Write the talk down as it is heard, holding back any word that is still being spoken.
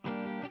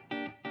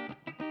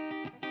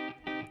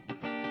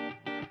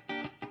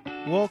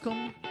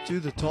Welcome to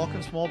the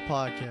Talking Small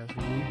podcast,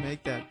 where we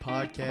make that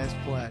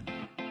podcast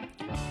platinum.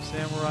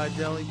 Samurai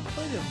Deli,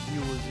 play them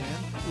viewers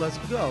in. Let's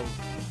go.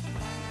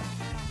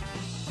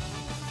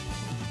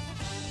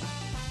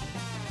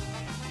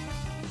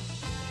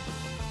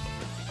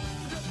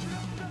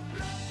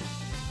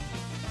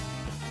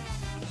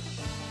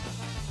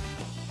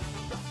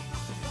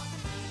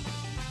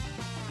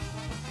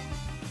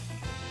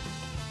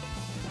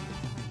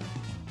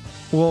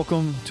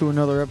 Welcome to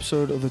another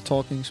episode of the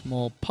Talking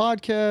Small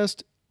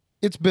podcast.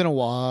 It's been a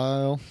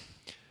while.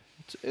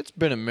 It's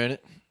been a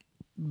minute.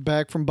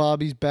 Back from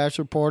Bobby's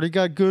bachelor party.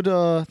 Got good.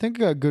 I think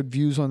I got good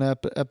views on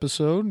that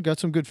episode. Got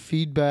some good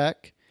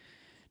feedback.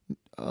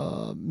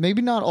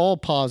 Maybe not all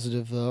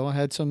positive though. I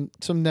had some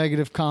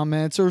negative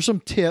comments or some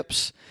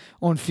tips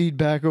on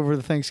feedback over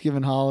the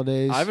Thanksgiving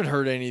holidays. I haven't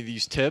heard any of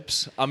these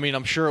tips. I mean,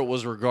 I'm sure it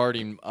was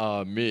regarding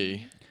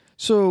me.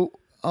 So,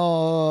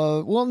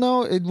 well,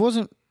 no, it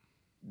wasn't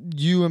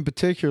you in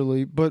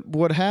particularly, but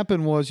what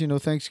happened was,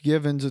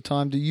 Thanksgiving's a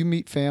time that you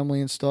meet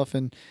family and stuff,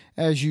 and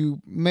as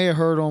you may have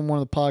heard on one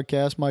of the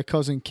podcasts, my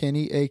cousin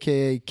Kenny,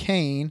 aka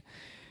Kane,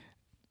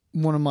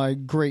 one of my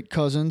great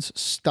cousins,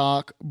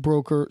 stock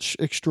broker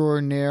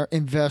extraordinaire,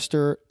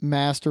 investor,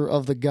 master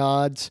of the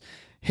gods,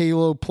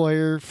 Halo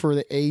player for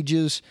the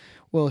ages.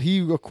 Well, he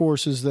of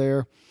course is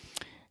there,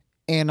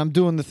 and I'm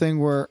doing the thing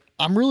where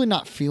I'm really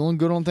not feeling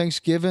good on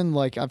Thanksgiving.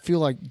 Like, I feel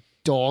like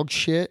dog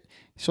shit.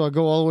 So I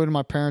go all the way to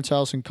my parents'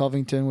 house in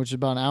Covington, which is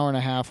about an hour and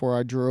a half where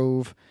I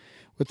drove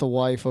with the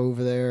wife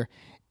over there.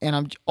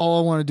 And all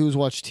I want to do is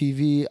watch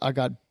TV. I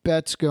got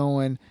bets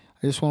going.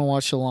 I just want to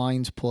watch the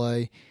Lions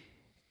play.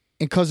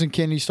 And Cousin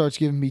Kenny starts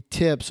giving me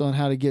tips on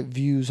how to get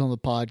views on the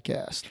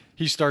podcast.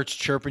 He starts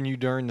chirping you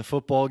during the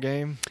football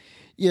game?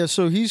 Yeah,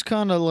 so he's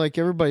kind of like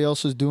everybody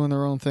else is doing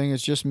their own thing.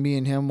 It's just me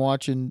and him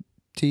watching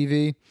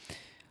TV.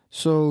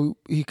 So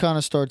he kind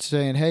of starts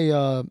saying, hey,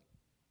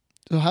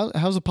 so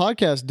how's the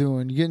podcast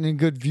doing? You getting any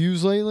good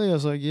views lately? I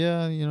was like,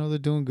 yeah, they're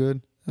doing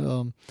good.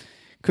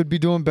 Could be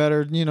doing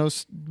better.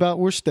 But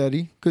we're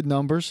steady, good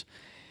numbers.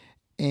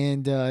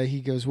 And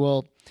he goes,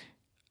 well,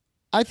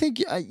 I think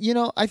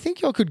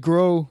y'all could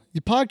grow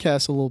your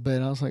podcast a little bit.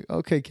 And I was like,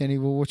 okay, Kenny,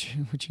 well, what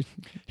you?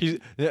 He's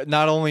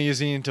not only is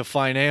he into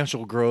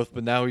financial growth,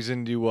 but now he's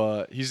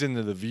into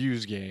the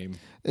views game.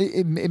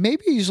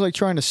 Maybe he's like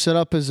trying to set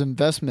up his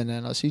investment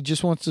in us. He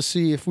just wants to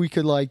see if we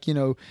could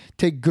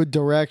take good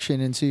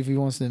direction and see if he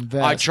wants to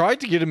invest. I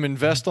tried to get him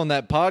invest on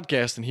that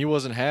podcast and he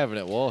wasn't having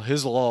it. Well,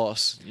 his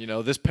loss.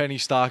 This penny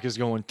stock is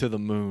going to the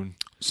moon.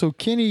 So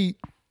Kenny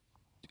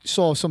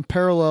saw some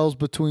parallels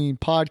between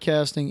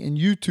podcasting and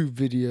YouTube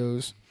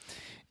videos,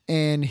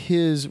 and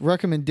his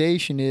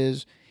recommendation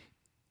is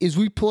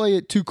we play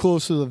it too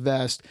close to the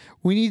vest.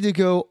 We need to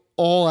go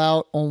all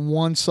out on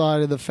one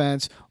side of the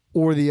fence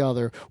or the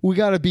other. We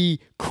got to be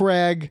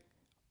Craig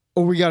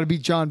or we got to be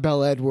John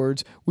Bell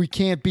Edwards. We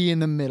can't be in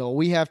the middle.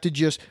 We have to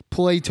just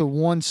play to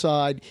one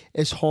side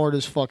as hard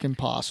as fucking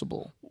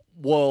possible.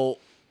 Well,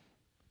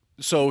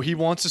 so he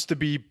wants us to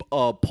be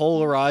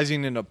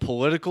polarizing in a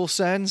political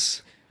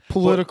sense?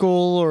 Political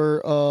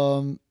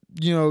or,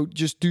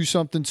 just do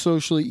something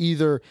socially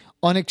either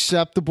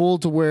unacceptable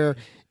to where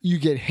you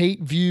get hate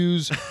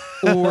views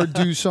or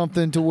do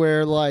something to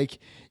where,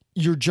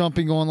 you're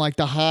jumping on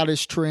the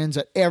hottest trends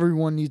that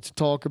everyone needs to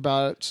talk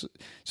about.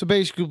 So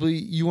basically,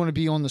 you want to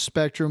be on the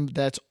spectrum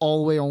that's all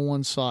the way on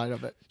one side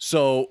of it.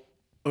 So,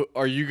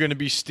 are you going to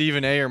be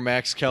Stephen A. or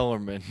Max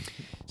Kellerman?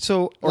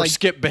 Or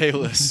Skip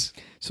Bayless?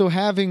 So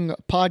having a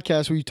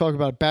podcast where you talk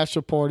about a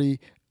bachelor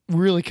party,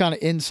 really kind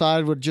of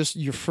inside with just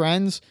your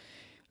friends,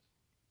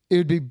 it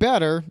would be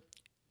better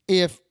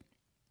if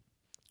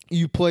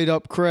you played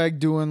up Craig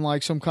doing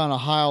some kind of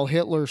Heil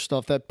Hitler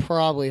stuff that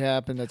probably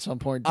happened at some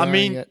point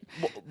during it.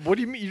 What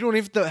do you mean? You don't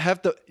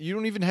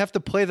even have to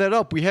play that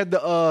up. We had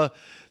the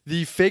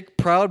fake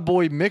Proud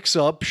Boy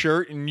mix-up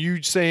shirt, and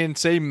you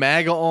say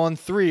MAGA on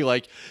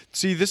 3.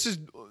 See, this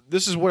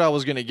is what I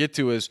was going to get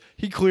to. Is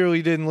he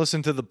clearly didn't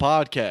listen to the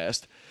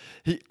podcast?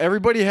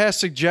 Everybody has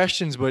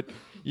suggestions, but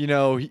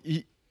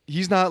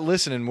he's not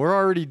listening. We're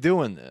already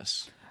doing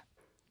this.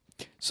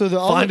 So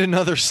find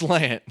another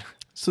slant.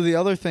 So the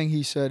other thing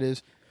he said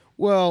is,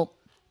 well,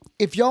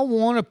 if y'all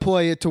want to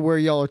play it to where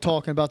y'all are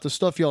talking about the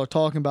stuff y'all are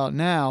talking about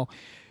now,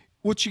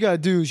 what you got to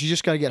do is you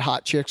just got to get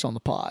hot chicks on the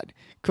pod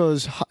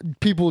because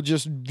people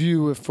just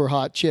view it for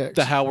hot chicks.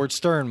 The Howard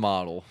Stern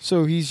model.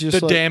 So he's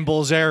just the Dan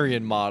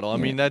Bilzerian model. I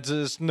mean, that's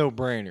just no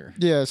brainer.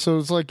 Yeah. So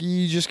it's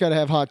you just got to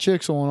have hot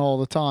chicks on all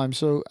the time.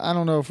 So I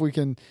don't know if we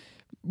can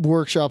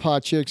workshop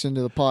hot chicks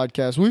into the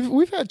podcast.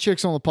 We've had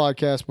chicks on the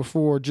podcast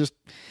before. Just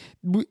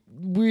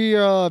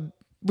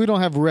we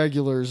don't have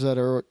regulars that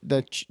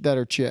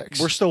are chicks.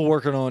 We're still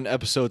working on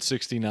episode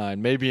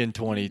 69. Maybe in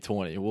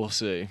 2020, we'll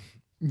see.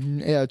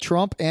 Yeah,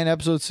 Trump and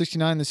episode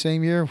 69 the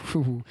same year.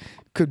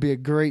 Could be a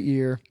great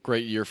year.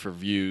 Great year for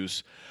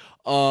views.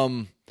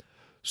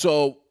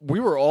 So we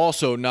were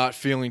also not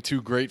feeling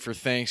too great for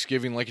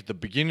Thanksgiving. At the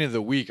beginning of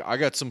the week, I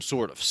got some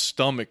sort of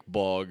stomach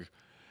bug,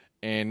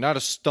 and not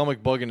a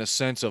stomach bug in a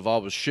sense of I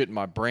was shitting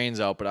my brains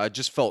out, but I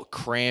just felt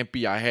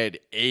crampy. I had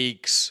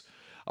aches.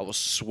 I was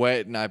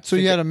sweating. So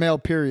you had a male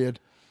period.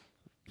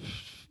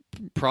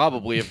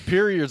 Probably. If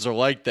periods are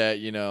like that,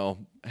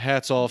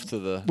 hats off to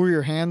the Were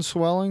your hands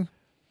swelling?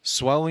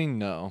 swelling.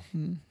 No,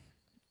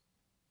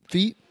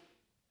 Feet?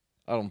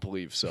 I don't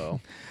believe so.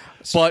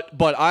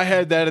 But I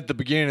had that at the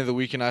beginning of the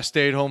week, and I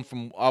stayed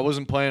home I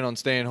wasn't planning on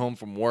staying home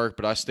from work,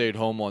 but I stayed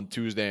home on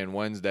Tuesday and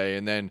Wednesday,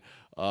 and then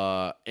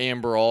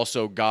Amber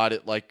also got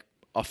it like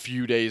a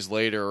few days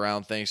later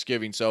around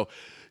Thanksgiving. So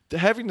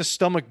having the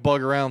stomach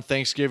bug around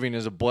Thanksgiving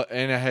is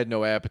and I had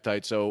no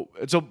appetite, so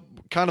it's a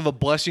kind of a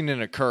blessing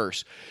and a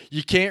curse.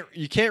 You can't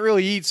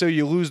really eat, so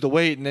you lose the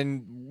weight, and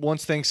then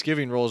once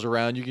Thanksgiving rolls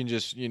around, you can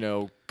just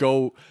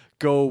go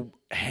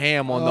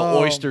ham on the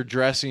oyster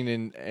dressing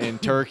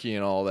and turkey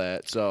and all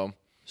that. So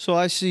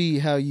I see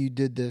how you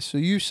did this. So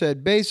you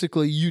said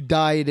basically you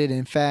dieted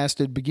and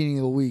fasted beginning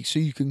of the week so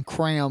you can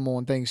cram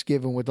on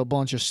Thanksgiving with a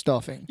bunch of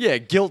stuffing. Yeah,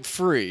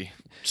 guilt-free.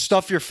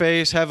 Stuff your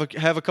face, have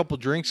a couple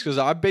drinks, because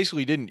I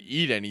basically didn't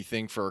eat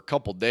anything for a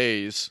couple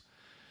days.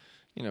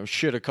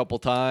 Shit a couple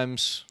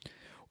times.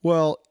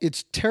 Well,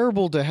 it's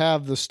terrible to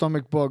have the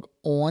stomach bug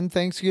on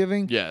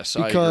Thanksgiving. Yes,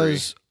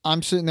 because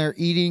I'm sitting there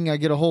eating. I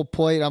get a whole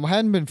plate. I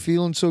hadn't been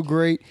feeling so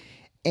great.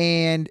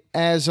 And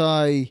as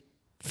I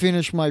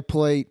finish my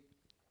plate,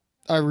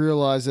 I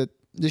realized that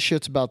this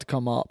shit's about to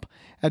come up.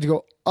 I had to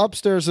go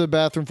upstairs to the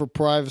bathroom for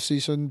privacy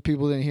so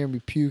people didn't hear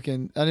me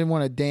puking. I didn't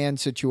want a Dan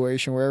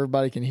situation where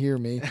everybody can hear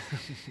me.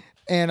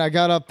 And I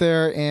got up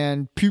there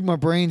and puked my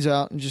brains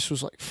out and just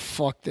was like,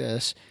 fuck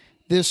this.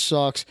 This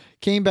sucks.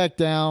 Came back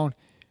down,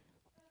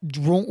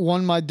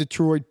 won my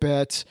Detroit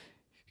bets,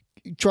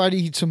 tried to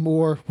eat some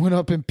more, went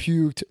up and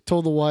puked,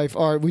 told the wife,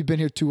 all right, we've been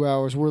here 2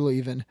 hours. We're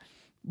leaving.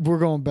 We're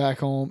going back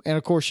home. And,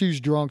 of course, she was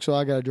drunk, so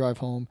I got to drive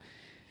home.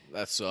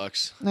 That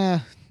sucks.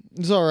 Nah,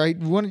 it's all right.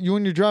 When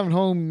you're driving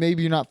home,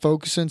 maybe you're not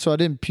focusing, so I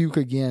didn't puke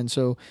again.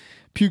 So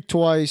puked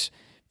twice.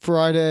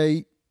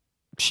 Friday,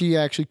 she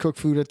actually cooked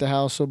food at the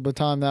house, so by the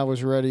time that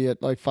was ready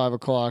at like 5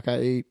 o'clock, I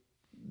ate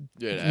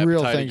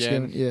real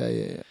Thanksgiving.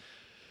 Again.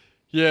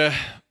 Yeah,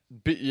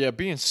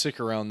 being sick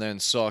around then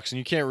sucks, and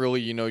you can't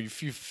really,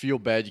 if you feel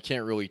bad, you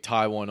can't really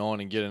tie one on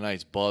and get a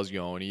nice buzz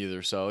going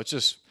either. So it's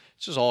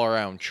just all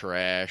around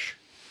trash.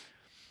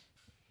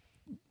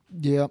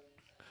 Yep.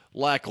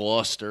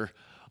 Lackluster.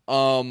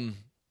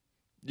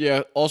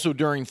 Yeah. Also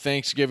during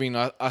Thanksgiving,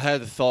 I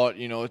had the thought,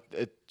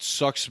 it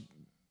sucks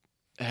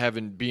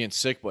being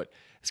sick, but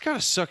it's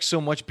gotta suck so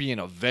much being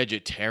a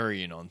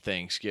vegetarian on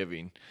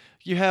Thanksgiving.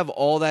 You have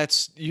all that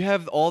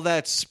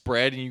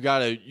spread, and you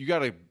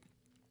gotta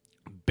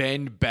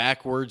bend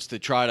backwards to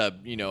try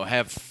to,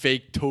 have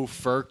fake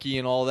tofurkey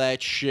and all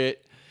that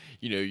shit.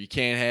 You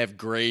can't have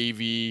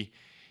gravy.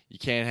 You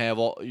can't have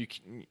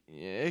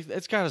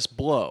it's got to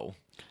blow.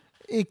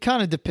 It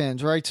kind of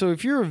depends, right? So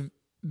if you're a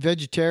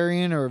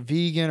vegetarian or a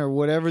vegan or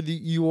whatever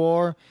you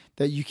are,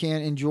 that you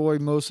can't enjoy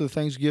most of the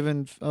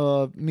Thanksgiving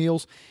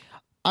meals,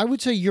 I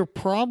would say you're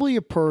probably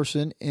a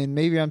person, and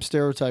maybe I'm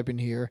stereotyping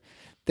here,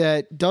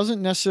 that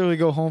doesn't necessarily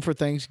go home for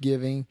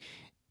Thanksgiving,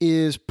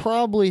 is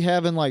probably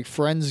having like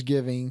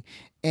Friendsgiving,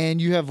 and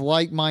you have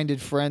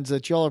like-minded friends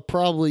that y'all are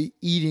probably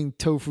eating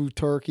tofu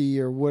turkey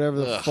or whatever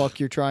the fuck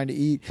you're trying to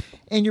eat,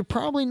 and you're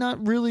probably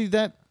not really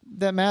that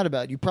mad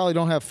about it. You probably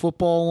don't have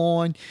football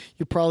on.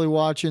 You're probably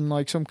watching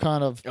like some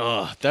kind of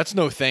that's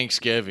no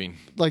Thanksgiving,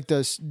 like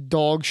this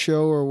dog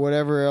show or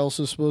whatever else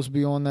is supposed to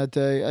be on that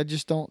day. I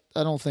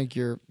don't think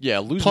you're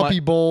lose Puppy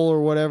Bowl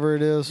or whatever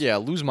it is.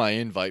 Lose my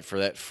invite for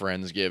that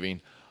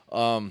Friendsgiving.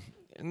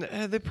 And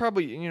they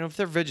probably, if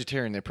they're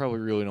vegetarian, they probably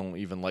really don't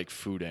even like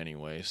food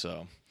anyway.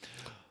 So,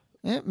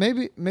 yeah,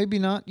 maybe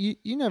not.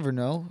 You never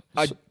know.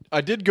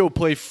 I did go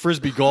play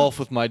frisbee golf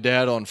with my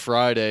dad on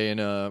Friday, and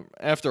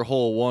after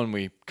hole one,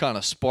 we kind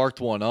of sparked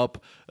one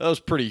up. That was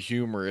pretty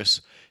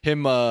humorous.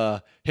 Him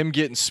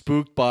getting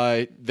spooked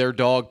by their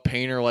dog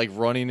Painter, like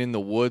running in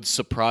the woods,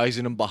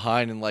 surprising him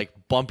behind and like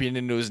bumping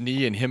into his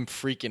knee, and him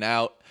freaking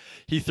out.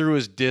 He threw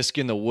his disc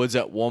in the woods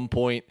at one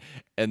point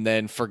and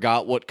then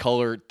forgot what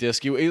color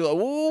disc he was like,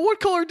 what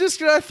color disc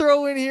did I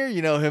throw in here?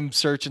 Him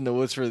searching the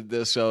woods for the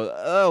disc. So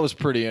that was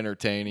pretty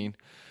entertaining.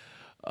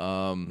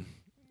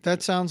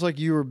 That sounds like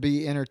you would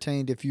be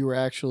entertained if you were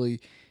actually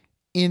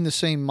in the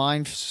same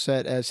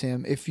mindset as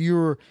him. If you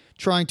were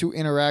trying to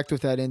interact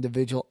with that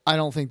individual, I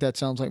don't think that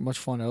sounds like much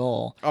fun at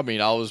all. I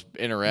mean, I was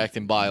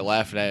interacting by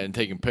laughing at it and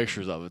taking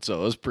pictures of it,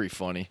 so it was pretty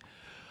funny.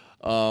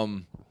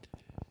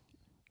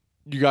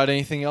 You got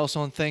anything else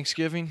on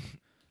Thanksgiving?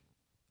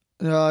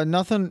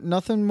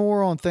 Nothing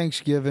more on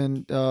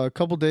Thanksgiving. A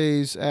couple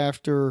days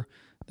after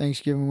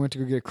Thanksgiving, we went to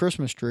go get a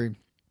Christmas tree.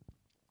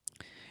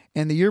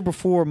 And the year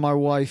before, my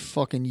wife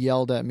fucking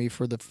yelled at me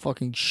for the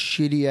fucking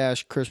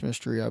shitty-ass Christmas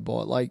tree I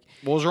bought. Like,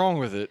 what was wrong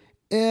with it?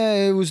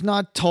 It was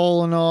not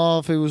tall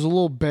enough. It was a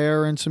little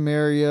bare in some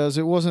areas.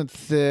 It wasn't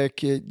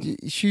thick.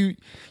 She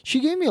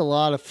gave me a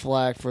lot of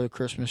flack for the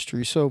Christmas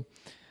tree. So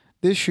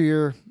this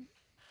year,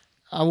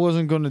 I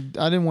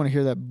didn't want to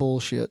hear that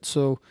bullshit.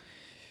 So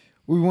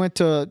we went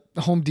to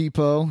Home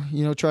Depot,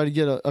 try to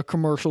get a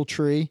commercial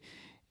tree.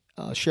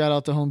 Shout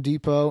out to Home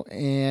Depot.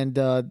 And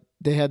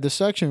they had this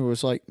section where it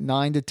was like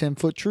 9 to 10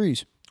 foot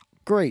trees.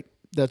 Great.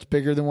 That's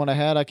bigger than what I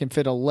had. I can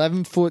fit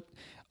 11 foot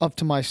up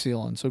to my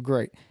ceiling. So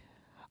great.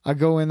 I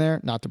go in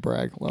there, not to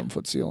brag,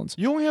 11-foot ceilings.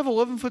 You only have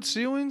 11-foot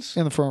ceilings?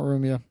 In the front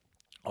room, yeah.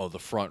 Oh, the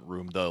front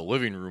room. The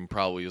living room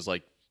probably is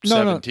like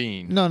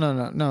 17.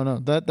 No.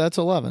 That's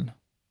 11.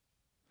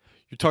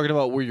 You're talking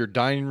about where your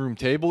dining room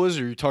table is,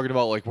 or you're talking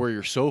about like where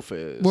your sofa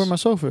is? Where my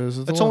sofa is.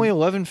 It's only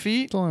 11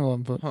 feet? It's only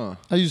 11 foot. Huh.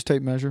 I use a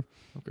tape measure.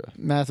 Okay.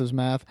 Math is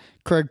math.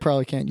 Craig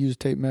probably can't use a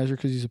tape measure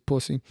because he's a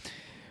pussy.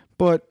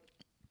 But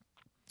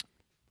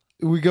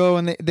we go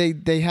and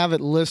they have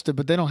it listed,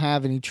 but they don't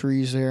have any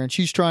trees there. And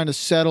she's trying to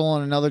settle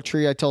on another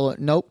tree. I told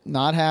her, nope,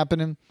 not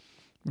happening.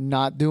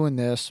 Not doing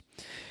this.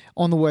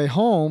 On the way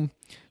home,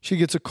 she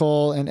gets a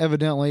call, and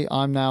evidently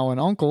I'm now an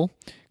uncle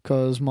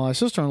because my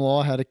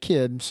sister-in-law had a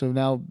kid. So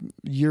now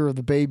year of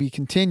the baby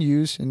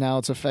continues, and now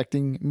it's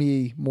affecting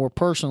me more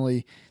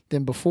personally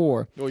than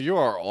before. Well, you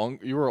are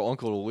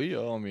uncle to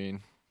Leo. I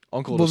mean,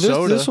 uncle to Well,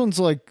 Soda. this one's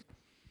like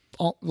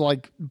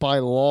by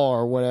law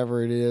or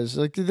whatever it is.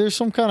 Like there's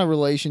some kind of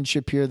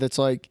relationship here that's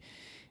like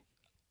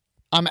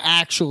I'm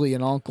actually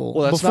an uncle.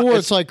 Well, before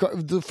it's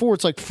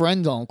like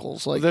friend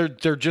uncles. Like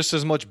they're just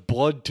as much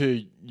blood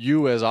to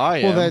you as I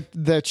am. well,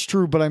 that's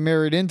true. But I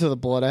married into the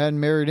blood. I hadn't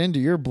married into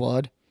your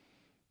blood.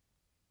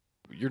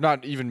 You're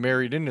not even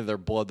married into their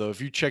blood, though.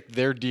 If you check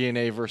their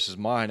DNA versus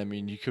mine, I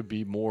mean, you could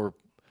be more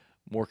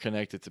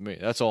connected to me.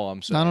 That's all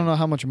I'm saying. I don't know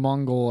how much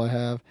Mongol I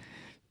have.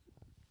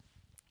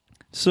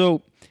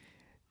 So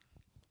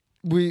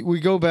we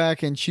go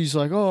back, and she's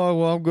like, oh,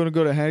 well, I'm going to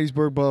go to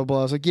Hattiesburg, blah, blah, blah.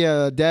 I was like,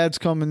 yeah, Dad's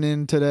coming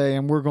in today,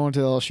 and we're going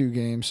to the LSU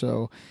game,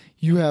 so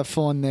you have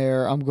fun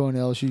there. I'm going to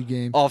the LSU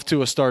game. Off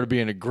to a start of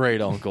being a great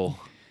uncle.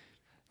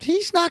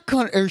 He's not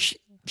going to, or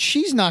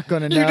she's not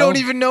going to know. You don't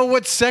even know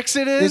what sex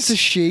it is? It's a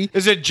she.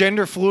 Is it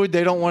gender fluid?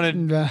 They don't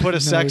want to put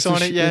a sex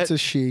on it yet? It's a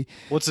she.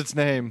 What's its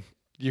name?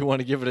 You want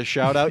to give it a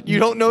shout out? You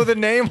don't know the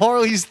name?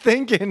 Harley's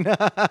thinking.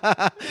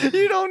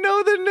 You don't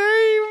know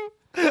the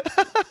name?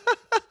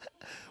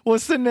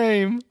 What's the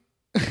name?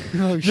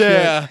 Oh,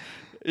 shit.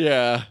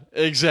 Yeah,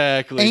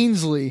 exactly.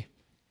 Ainsley.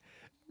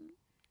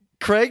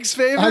 Craig's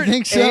favorite? I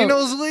think so.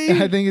 Ainsley?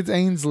 I think it's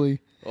Ainsley.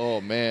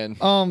 Oh, man.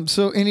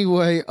 So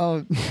anyway,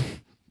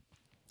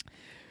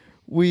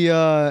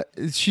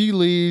 she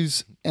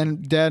leaves,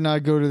 and Dad and I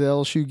go to the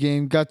LSU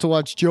game. Got to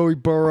watch Joey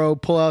Burrow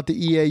pull out the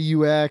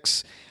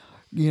EAUX.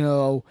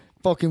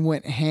 Fucking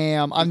went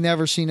ham. I've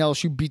never seen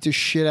LSU beat the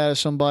shit out of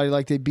somebody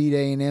like they beat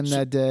A&M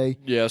that day.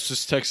 Yeah, it's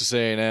just Texas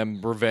A&M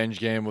revenge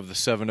game of the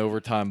 7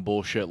 overtime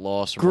bullshit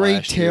loss from Great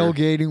last year.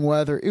 tailgating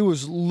weather. It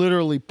was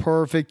literally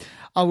perfect.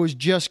 I was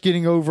just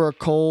getting over a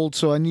cold,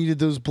 so I needed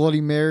those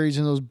Bloody Marys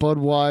and those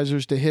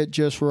Budweisers to hit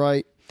just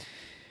right.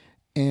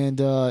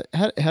 And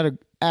had an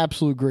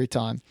absolute great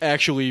time.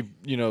 Actually,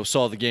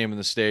 saw the game in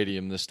the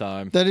stadium this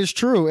time. That is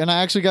true. And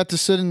I actually got to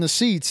sit in the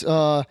seats.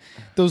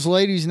 Those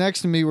ladies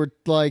next to me were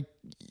like,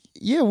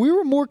 yeah, we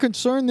were more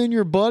concerned than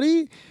your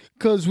buddy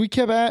because we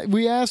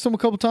asked him a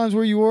couple times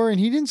where you were, and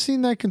he didn't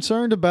seem that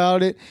concerned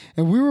about it.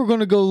 And we were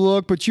going to go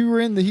look, but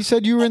he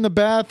said you were in the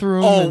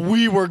bathroom. Oh,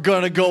 we were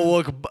going to go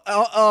look.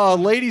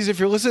 Ladies, if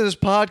you're listening to this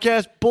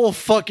podcast, bull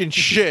fucking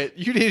shit.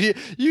 You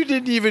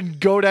didn't even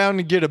go down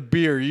and get a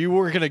beer. You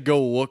were going to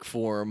go look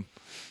for him.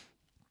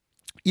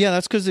 Yeah,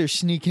 that's because they're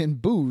sneaking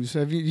booze.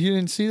 You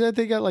didn't see that?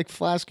 They got like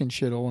flask and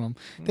shit on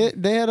them.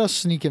 They had us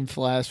sneaking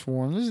flask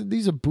for them.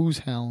 These are booze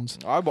hounds.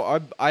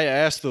 I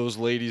asked those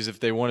ladies if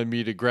they wanted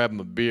me to grab them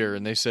a beer,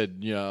 and they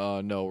said,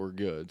 no, we're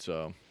good.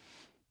 So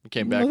I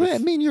came back. I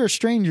mean, you're a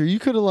stranger. You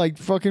could have like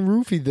fucking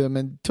roofied them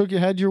and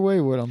had your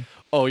way with them.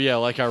 Oh yeah,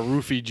 like I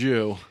roofied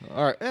you.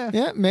 All right.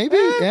 Yeah, maybe.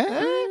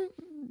 I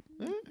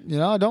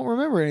don't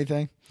remember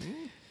anything.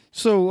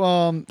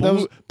 So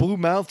blue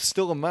mouth,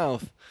 still a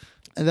mouth.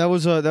 And that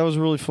was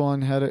really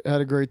fun. Had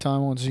a great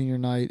time on senior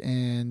night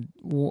and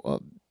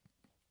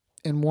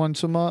won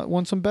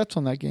some bets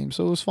on that game.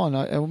 So it was fun.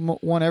 I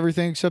won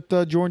everything except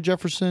Jordan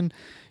Jefferson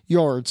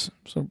yards.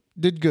 So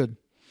did good.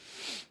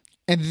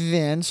 And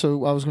then,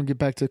 so I was going to get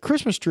back to the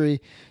Christmas tree.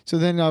 So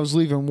then I was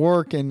leaving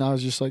work, and I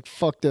was just like,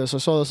 fuck this. I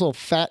saw this little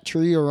fat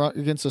tree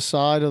against the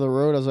side of the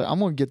road. I was like, I'm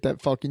going to get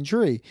that fucking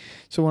tree.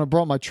 So when I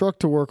brought my truck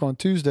to work on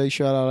Tuesday,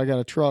 shout out, I got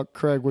a truck.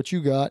 Craig, what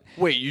you got?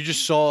 Wait, you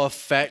just saw a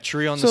fat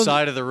tree on the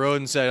side of the road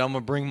and said, I'm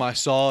going to bring my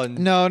saw and...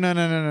 No. I'm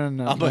going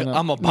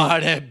to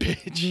buy that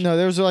bitch. No,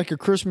 there was like a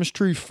Christmas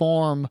tree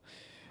farm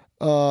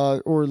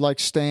or like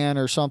stand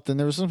or something.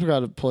 There was some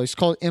kind of place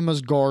called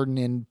Emma's Garden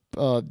in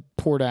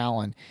Port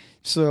Allen.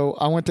 So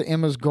I went to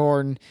Emma's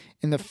Garden,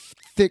 and the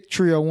thick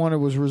tree I wanted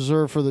was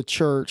reserved for the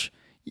church.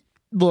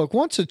 Look,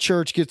 once the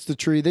church gets the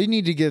tree, they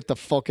need to get the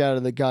fuck out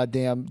of the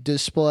goddamn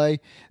display.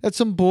 That's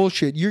some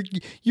bullshit.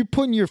 You're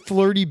putting your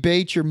flirty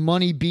baits, your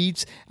money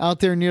beats out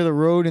there near the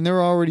road, and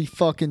they're already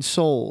fucking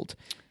sold.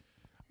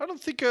 I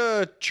don't think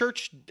a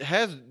church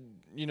has,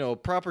 a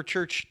proper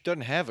church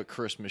doesn't have a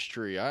Christmas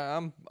tree.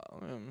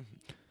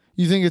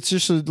 You think it's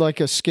just like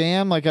a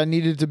scam? Like I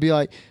needed to be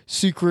like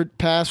secret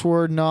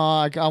password?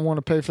 Nah, I want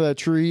to pay for that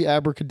tree.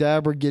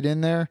 Abracadabra, get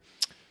in there.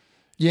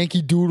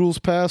 Yankee Doodle's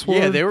password.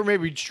 Yeah, they were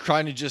maybe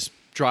trying to just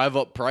drive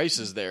up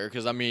prices there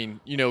because, I mean,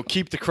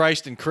 keep the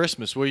Christ in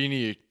Christmas. What do you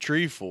need a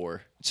tree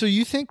for? So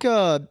you think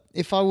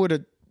if I would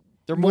have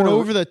went more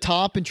over the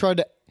top and tried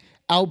to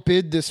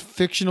outbid this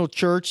fictional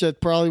church that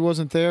probably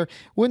wasn't there,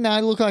 wouldn't I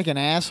look like an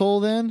asshole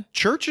then?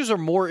 Churches are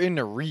more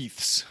into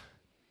wreaths.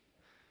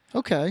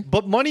 Okay.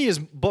 But money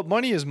is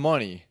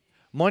money.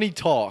 Money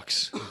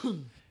talks.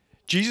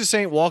 Jesus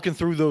ain't walking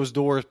through those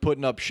doors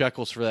putting up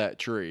shekels for that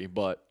tree,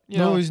 but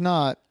No, he's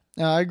not.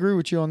 I agree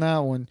with you on that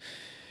one.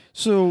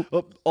 So,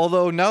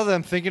 although now that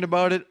I'm thinking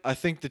about it, I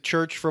think the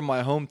church from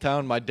my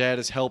hometown, my dad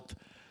has helped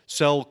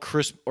sell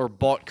or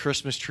bought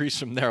Christmas trees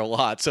from there a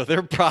lot, so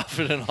they're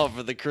profiting off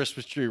of the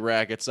Christmas tree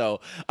racket.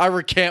 So I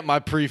recant my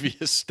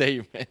previous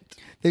statement.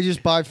 they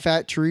just buy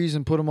fat trees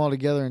and put them all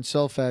together and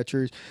sell fat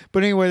trees.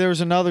 But anyway, there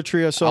was another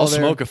tree I saw I'll there.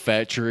 smoke a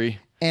fat tree.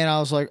 And I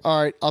was like,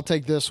 all right, I'll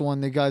take this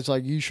one. The guy's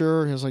like, you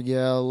sure? He was like,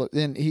 yeah.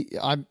 Then he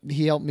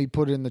helped me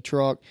put it in the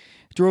truck.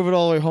 Drove it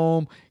all the way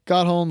home.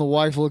 Got home. The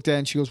wife looked at it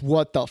and she goes,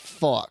 what the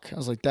fuck? I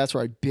was like, that's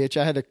right, bitch.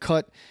 I had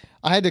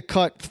to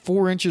cut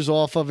 4 inches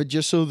off of it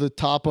just so the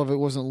top of it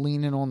wasn't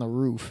leaning on the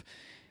roof.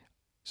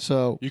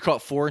 So You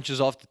cut 4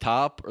 inches off the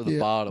top or the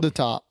bottom? The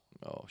top.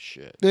 Oh,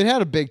 shit. It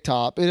had a big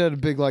top. It had a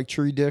big like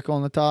tree dick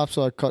on the top,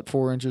 so I cut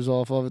 4 inches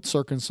off of it,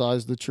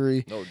 circumcised the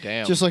tree. Oh,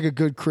 damn. Just like a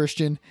good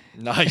Christian.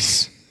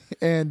 Nice.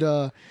 And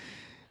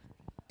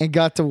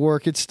got to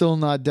work. It's still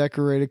not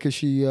decorated because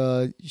she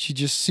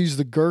just sees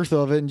the girth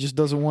of it and just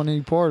doesn't want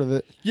any part of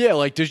it. Yeah,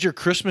 like does your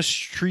Christmas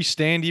tree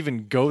stand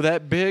even go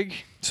that big?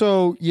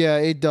 So yeah,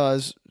 it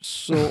does.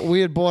 So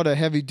we had bought a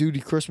heavy duty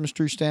Christmas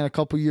tree stand a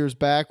couple years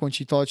back when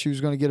she thought she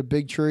was going to get a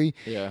big tree.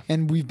 Yeah.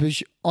 And we've been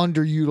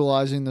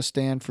underutilizing the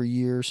stand for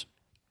years.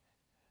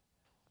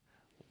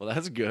 Well,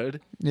 that's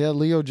good. Yeah,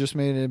 Leo just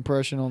made an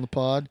impression on the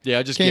pod. Yeah,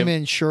 I just came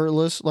in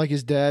shirtless like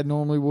his dad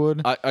normally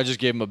would. I just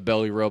gave him a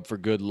belly rub for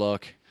good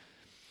luck.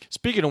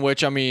 Speaking of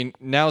which, I mean,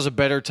 now's a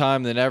better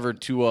time than ever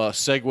to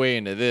segue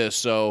into this.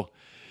 So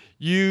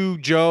you,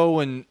 Joe,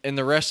 and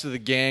the rest of the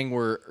gang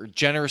were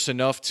generous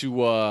enough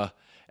to,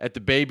 at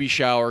the baby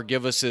shower,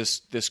 give us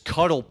this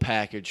cuddle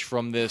package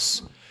from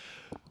this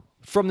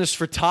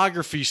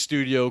photography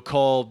studio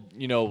called,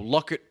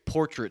 Luckett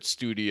Portrait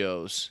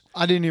Studios.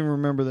 I didn't even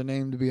remember the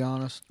name, to be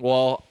honest.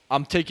 Well,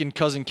 I'm taking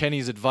Cousin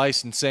Kenny's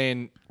advice and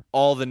saying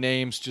all the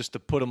names just to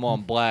put them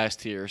on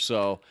blast here.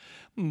 So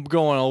I'm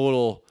going a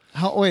little...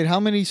 How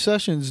many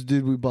sessions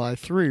did we buy?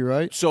 3,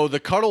 right? So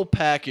the cuddle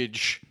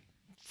package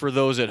for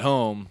those at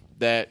home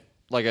that,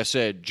 like I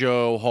said,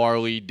 Joe,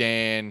 Harley,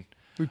 Dan,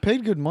 we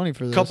paid good money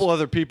for this. A couple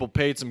other people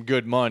paid some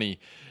good money.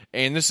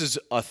 And this is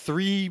a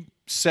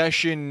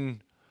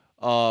 3-session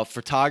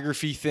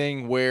photography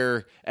thing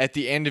where at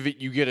the end of it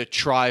you get a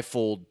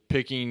trifold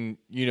picking,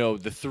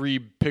 the 3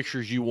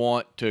 pictures you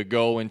want to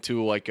go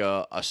into like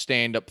a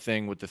stand-up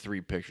thing with the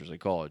 3 pictures. They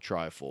call it a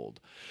trifold.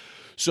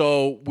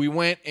 So we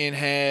went and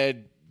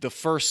had the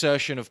first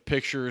session of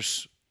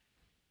pictures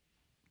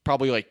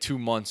probably like 2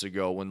 months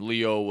ago when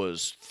Leo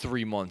was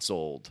 3 months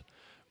old.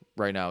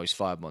 Right now he's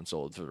 5 months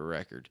old for the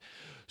record.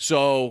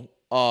 So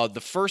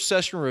the first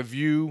session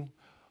review,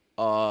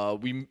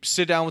 we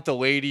sit down with the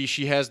lady.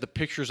 She has the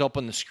pictures up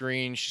on the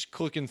screen. She's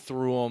clicking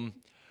through them.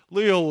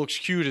 Leo looks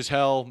cute as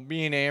hell.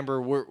 Me and Amber,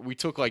 we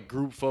took like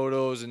group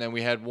photos, and then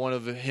we had one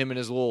of him in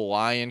his little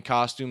lion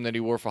costume that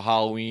he wore for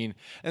Halloween.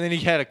 And then he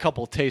had a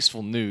couple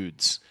tasteful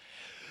nudes.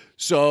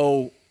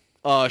 So...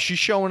 she's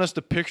showing us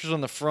the pictures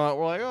on the front.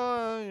 We're like,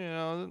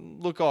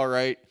 look all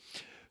right.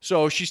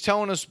 So she's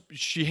telling us,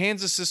 she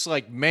hands us this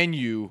like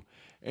menu,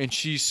 and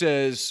she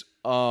says,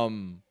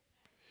 the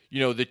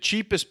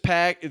cheapest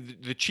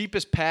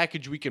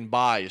package we can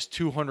buy is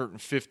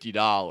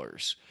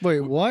 $250. Wait,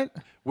 what?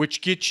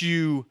 Which gets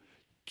you.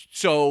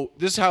 So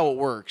this is how it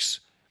works.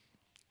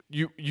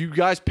 You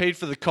guys paid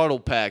for the cuddle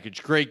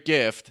package, great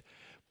gift,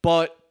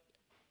 but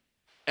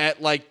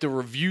at like the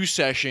review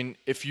session,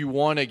 if you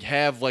want to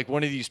have like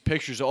one of these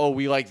pictures,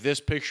 we like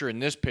this picture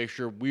and this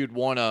picture, we would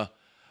want to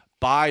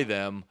buy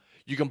them.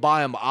 You can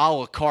buy them a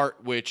la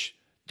carte, which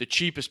the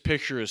cheapest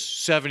picture is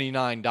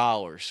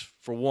 $79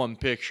 for one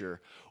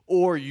picture.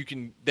 Or you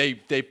can they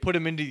put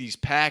them into these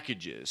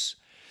packages.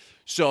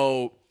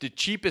 So the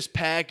cheapest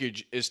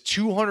package is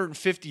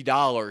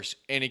 $250,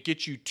 and it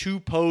gets you 2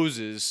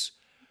 poses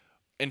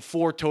and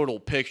 4 total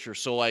pictures.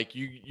 So like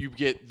you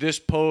get this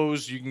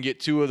pose, you can get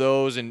 2 of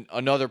those, and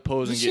another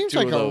pose and get 2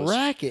 of those. Seems like a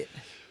racket.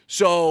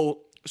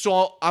 So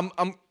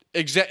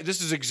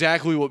this is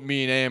exactly what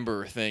me and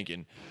Amber are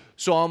thinking.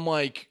 So I'm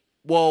like,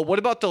 well, what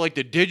about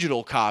the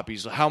digital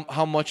copies?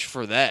 How much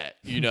for that?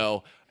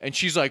 And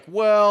she's like,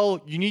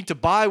 well, you need to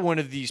buy one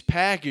of these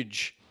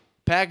packages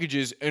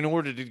in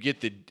order to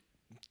get the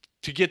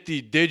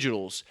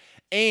digitals.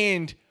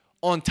 And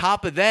on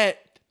top of that,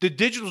 the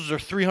digitals are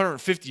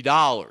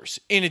 $350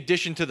 in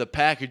addition to the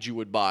package you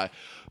would buy.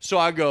 So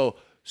I go,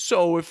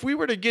 So if we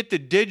were to get the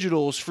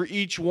digitals for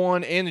each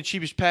one and the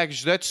cheapest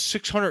package, that's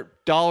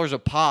 $600 a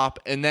pop,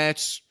 and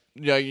that's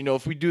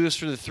if we do this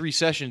for the 3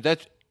 sessions,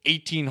 that's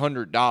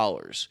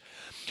 $1,800.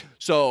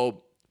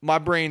 So my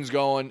brain's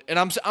going, and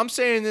I'm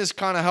saying this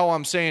kind of how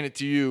I'm saying it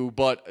to you,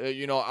 but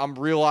I'm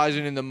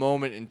realizing in the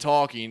moment and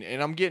talking,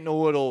 and I'm getting a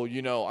little,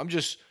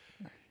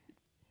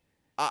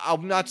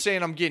 I'm not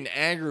saying I'm getting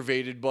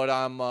aggravated, but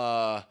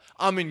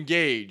I'm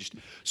engaged.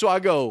 So I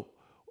go,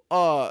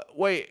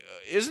 wait,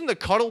 isn't the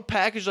cuddle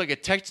package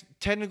like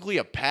technically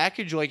a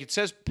package? Like it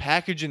says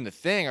package in the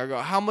thing. I go,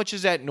 how much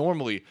is that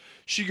normally?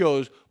 She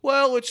goes,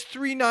 well, it's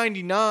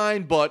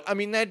 $3.99, but I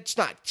mean that's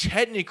not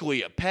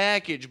technically a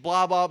package.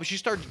 Blah blah. But she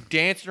starts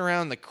dancing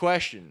around the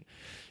question.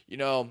 Me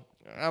and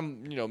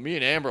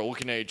Amber are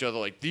looking at each other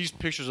like these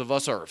pictures of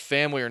us, our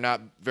family, are not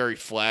very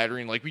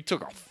flattering. Like we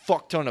took a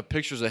fuck ton of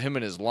pictures of him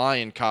in his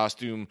lion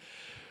costume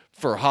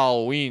for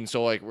Halloween.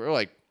 So like we're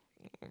like,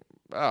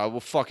 well,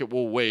 fuck it,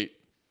 we'll wait.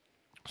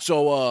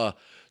 So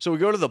we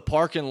go to the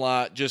parking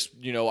lot. Just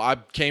I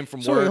came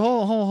from work.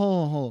 Hold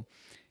on.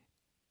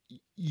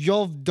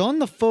 Y'all have done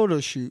the photo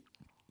shoot.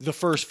 The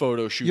first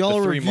photo shoot. Y'all the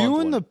are 3 month reviewing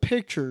one. the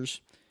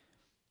pictures.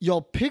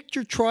 Y'all picked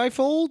your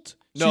trifold.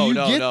 No, so you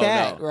get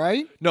that, no.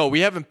 right? No, we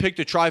haven't picked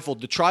a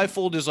trifold. The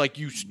trifold is like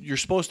you're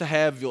supposed to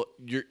have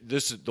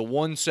this is the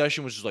one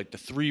session, which is like the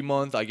 3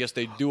 month. I guess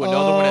they do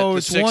another one at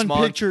the 6 month. It's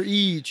one picture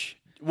each.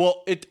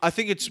 Well, I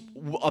think it's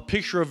a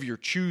picture of your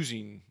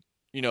choosing.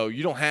 You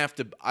don't have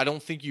to. I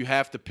don't think you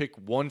have to pick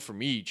one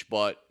from each,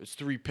 but it's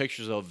 3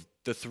 pictures of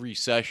the 3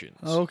 sessions.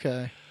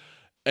 Okay.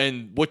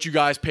 And what you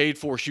guys paid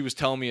for, she was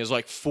telling me, is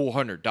like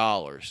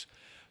 $400.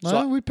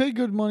 So we paid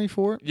good money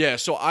for it. Yeah,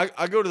 so I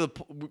go to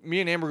me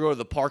and Amber go to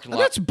the parking lot.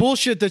 That's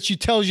bullshit that she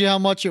tells you how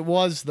much it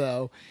was,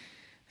 though.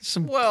 It's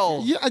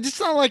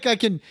not like I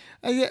can.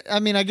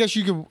 I mean, I guess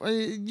you can.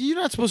 You're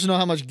not supposed to know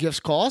how much gifts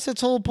cost. That's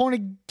the whole point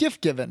of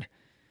gift giving.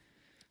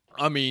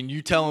 I mean,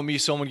 you telling me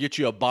someone gets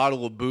you a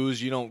bottle of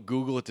booze, you don't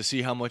Google it to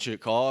see how much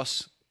it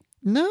costs?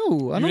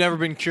 No, You've never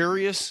been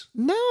curious?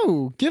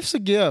 No, gift's a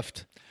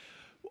gift.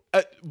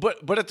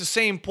 But at the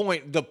same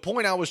point, the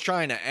point I was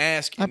trying to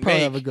ask, I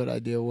probably have a good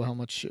idea how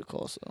much shit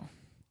costs, though.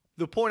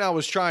 The point I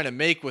was trying to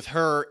make with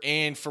her,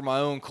 and for my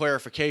own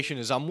clarification,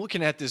 is I'm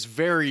looking at this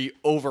very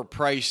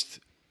overpriced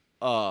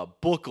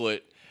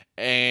booklet,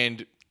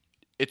 and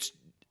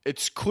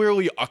it's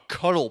clearly a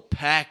cuddle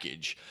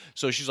package.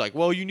 So she's like,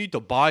 well, you need to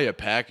buy a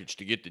package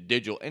to get the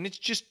digital, and it's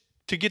just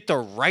to get the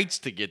rights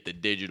to get the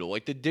digital,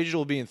 like the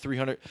digital being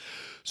 $300.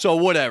 So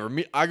whatever.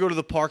 I go to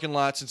the parking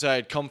lot since I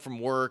had come from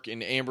work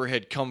and Amber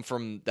had come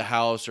from the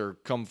house or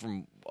come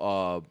from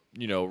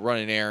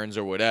running errands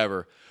or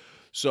whatever.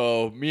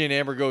 So me and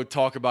Amber go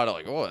talk about it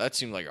like, oh, that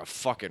seemed like a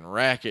fucking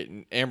racket.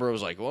 And Amber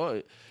was like, well,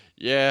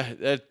 yeah,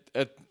 that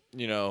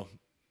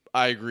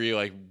I agree.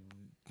 Like,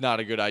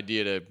 not a good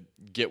idea to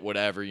get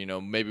whatever,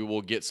 maybe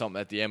we'll get something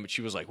at the end. But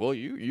she was like, well,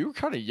 you were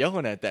kind of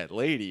yelling at that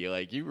lady.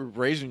 Like, you were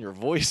raising your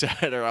voice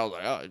at her. I was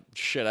like, oh,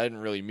 shit, I didn't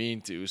really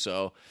mean to.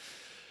 So,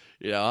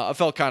 I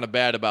felt kind of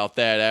bad about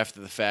that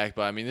after the fact.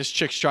 But, I mean, this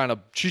chick's trying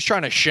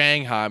to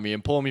Shanghai me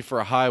and pull me for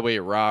a highway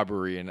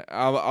robbery. And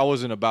I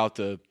wasn't about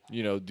to,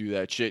 do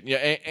that shit.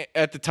 Yeah,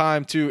 at the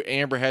time, too,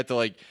 Amber had to,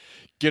 like,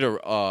 get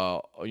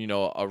a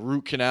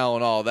root canal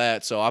and all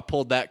that. So I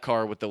pulled that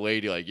car with the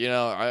lady. Like,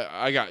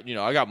 I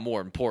got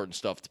more important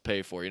stuff to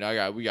pay for. We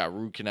got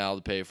root canal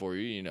to pay for.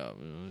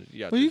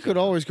 You could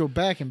always go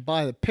back and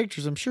buy the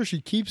pictures. I'm sure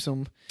she keeps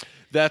them.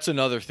 That's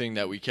another thing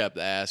that we kept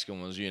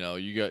asking was,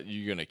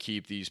 you're gonna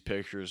keep these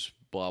pictures,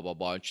 blah blah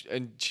blah.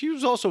 And she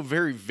was also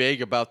very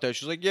vague about that.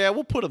 She's like, yeah,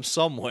 we'll put them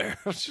somewhere.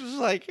 She was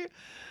like,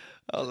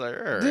 I was like,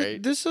 all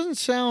right. This doesn't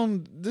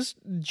sound. This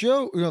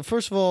Joe.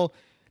 First of all,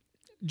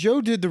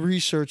 Joe did the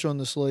research on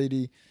this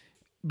lady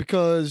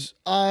because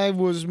I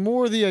was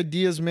more the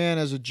ideas man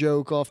as a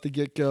joke off the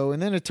get-go,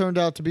 and then it turned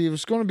out it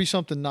was going to be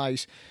something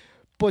nice.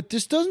 But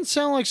this doesn't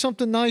sound like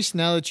something nice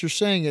now that you're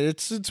saying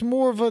it. It's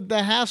more of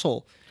the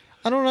hassle.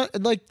 I don't know.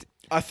 Like,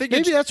 I think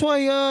maybe that's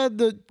why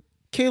the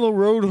Kayla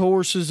Road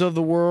horses of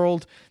the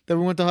world that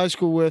we went to high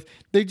school with,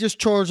 they just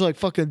charge like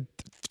fucking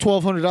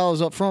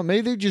 $1,200 up front.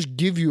 Maybe they just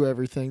give you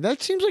everything.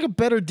 That seems like a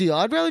better deal.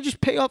 I'd rather just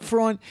pay up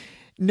front,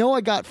 know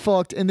I got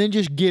fucked, and then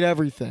just get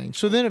everything.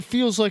 So then it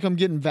feels like I'm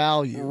getting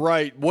value.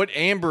 Right. What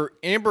Amber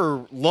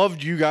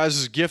loved you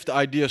guys' gift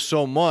idea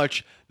so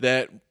much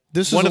that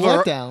this is a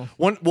letdown.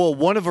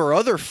 One of her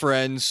other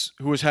friends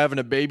who was having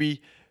a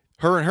baby,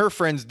 her and her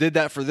friends did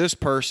that for this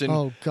person.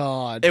 Oh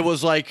God. It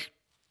was like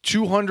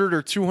 $200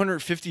 or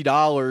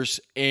 $250,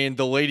 and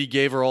the lady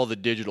gave her all the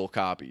digital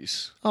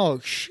copies. Oh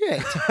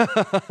shit.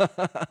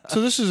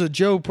 So this is a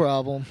Joe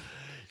problem.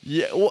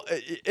 Yeah, well,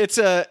 it's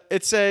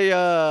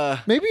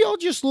a maybe y'all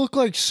just look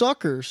like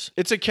suckers.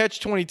 It's a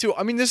catch-22.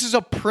 I mean, this is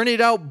a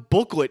printed out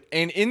booklet,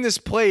 and in this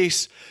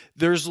place,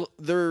 there's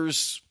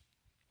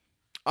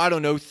I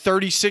don't know,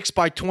 36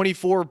 by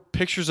 24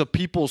 pictures of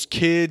people's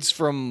kids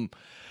from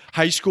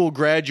high school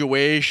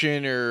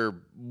graduation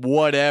or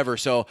whatever.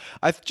 So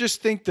I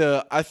just think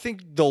the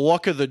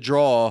luck of the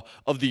draw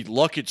of the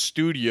Luckett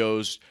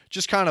Studios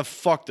just kind of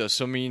fucked us.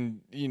 I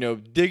mean,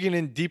 digging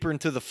in deeper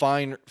into the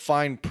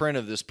fine print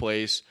of this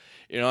place,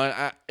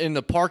 in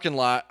the parking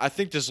lot, I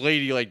think this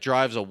lady like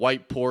drives a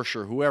white Porsche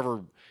or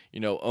whoever,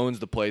 owns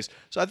the place.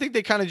 So I think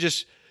they kind of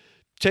just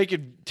take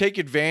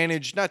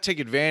advantage, not take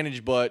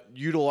advantage, but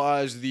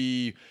utilize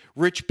the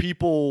rich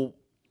people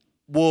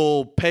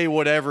will pay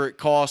whatever it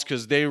costs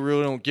because they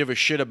really don't give a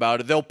shit about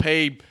it. They'll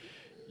pay,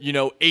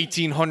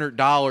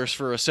 $1,800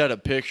 for a set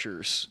of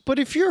pictures. But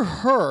if you're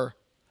her,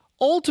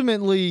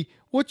 ultimately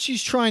what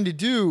she's trying to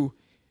do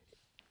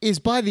is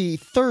by the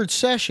third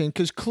session,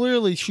 because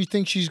clearly she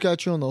thinks she's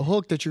got you on the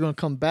hook that you're going to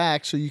come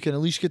back so you can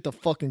at least get the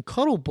fucking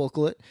cuddle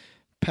booklet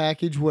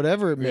package,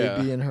 whatever it may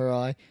be in her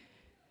eye.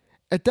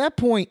 At that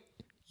point,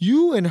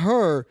 you and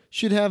her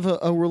should have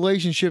a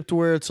relationship to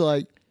where it's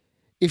like,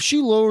 if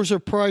she lowers her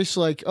price,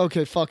 like,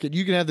 okay, fuck it,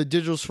 you can have the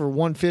digitals for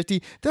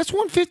 $150. That's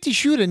 $150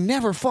 she would have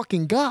never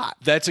fucking got.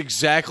 That's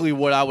exactly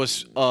what I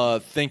was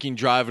thinking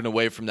driving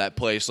away from that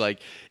place.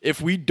 Like,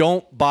 if we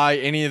don't buy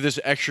any of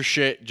this extra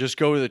shit, just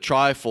go to the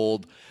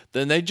Trifold,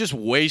 then they just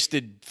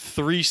wasted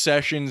 3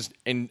 sessions,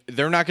 and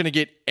they're not going to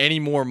get any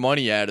more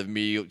money out of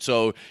me.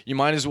 So you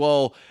might as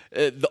well,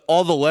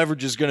 all the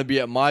leverage is going to be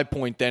at my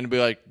point then to be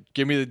like,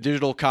 give me the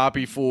digital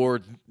copy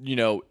for,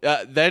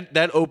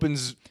 that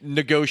opens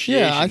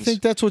negotiations. Yeah, I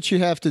think that's what you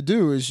have to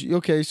do is,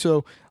 okay,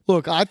 so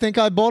look, I think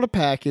I bought a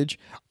package.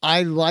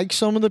 I like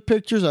some of the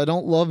pictures. I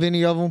don't love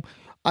any of them.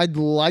 I'd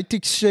like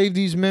to save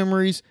these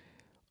memories.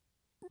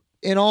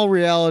 In all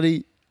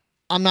reality,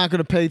 I'm not going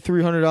to pay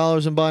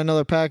 $300 and buy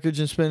another package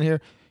and spend here.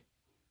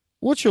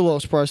 What's your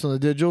lowest price on the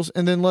digitals?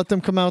 And then let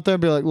them come out there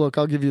and be like, look,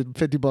 I'll give you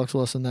 $50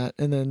 less than that.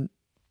 And then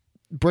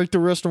break the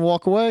wrist and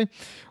walk away.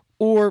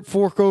 Or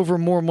fork over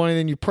more money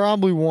than you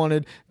probably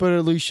wanted, but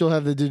at least you'll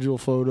have the digital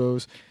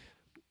photos.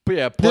 But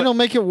yeah, then it'll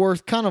make it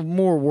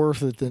more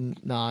worth it than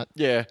not.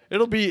 Yeah,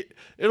 it'll be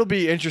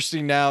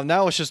interesting now.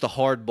 Now it's just a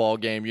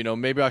hardball game.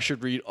 Maybe I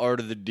should read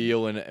Art of the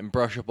Deal and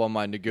brush up on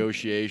my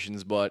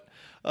negotiations, but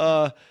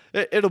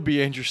it'll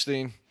be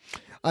interesting.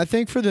 I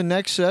think for the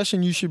next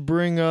session, you should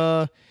bring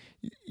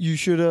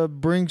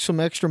bring some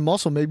extra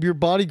muscle. Maybe your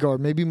bodyguard.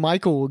 Maybe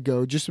Michael will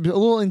go. Just a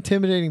little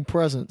intimidating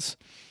presence.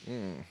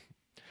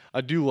 I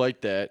do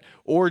like that.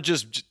 Or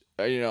just,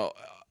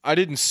 I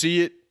didn't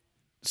see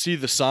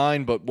the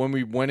sign, but when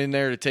we went in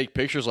there to take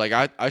pictures, like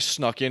I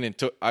snuck in and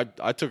took a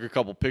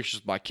couple pictures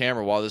with my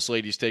camera while this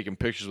lady's taking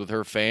pictures with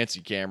her fancy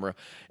camera.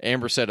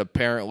 Amber said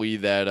apparently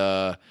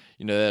that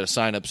they had a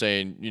sign up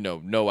saying,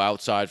 no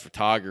outside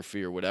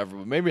photography or whatever.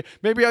 But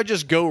maybe I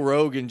just go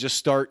rogue and just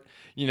start,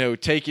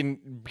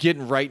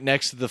 getting right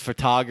next to the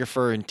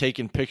photographer and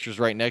taking pictures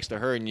right next to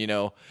her and,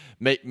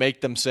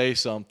 make them say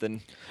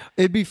something.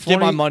 It'd be funny.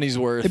 Get my money's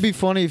worth. It'd be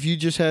funny if you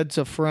just had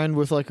a friend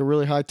with like a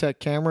really high tech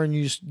camera and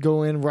you just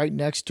go in right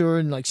next to her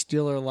and like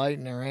steal her light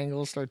and her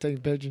angle, start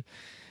taking pictures.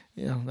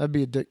 That'd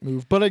be a dick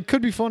move, but it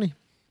could be funny.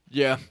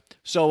 Yeah.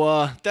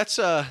 So that's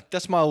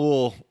my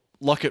little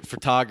Luckett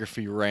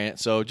photography rant.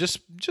 So just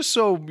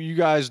so you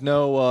guys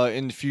know,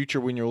 in the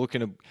future when you're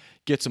looking to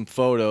get some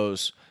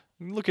photos,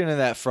 looking at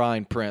that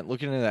fine print,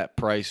 looking at that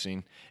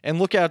pricing, and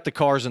look at the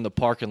cars in the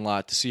parking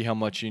lot to see how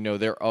much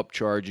they're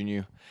upcharging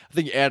you. I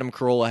think Adam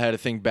Carolla had a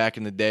thing back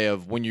in the day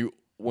of when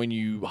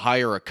you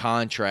hire a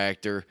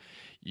contractor,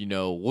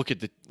 look at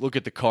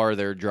the car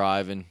they're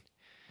driving.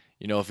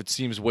 If it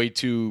seems way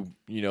too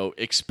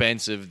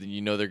expensive,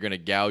 then they're gonna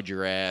gouge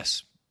your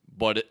ass.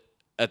 But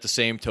at the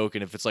same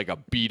token, if it's like a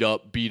beat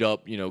up,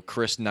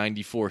 Chris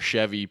 94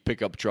 Chevy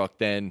pickup truck,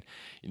 then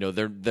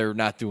they're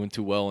not doing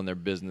too well in their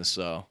business.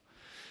 So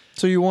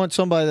you want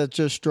somebody that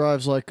just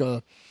drives like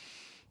a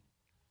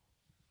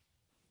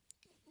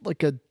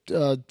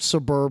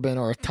Suburban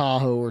or a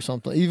Tahoe or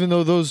something. Even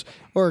though those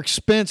are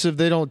expensive,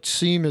 they don't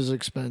seem as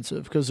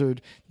expensive because they're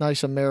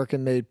nice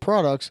American-made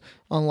products,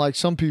 unlike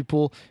some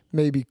people,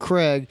 maybe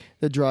Craig,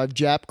 that drive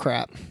Jap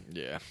crap.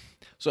 Yeah.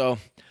 So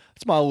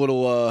that's my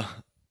little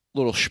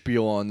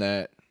spiel on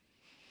that.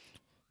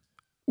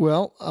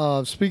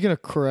 Well, speaking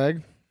of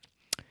Craig,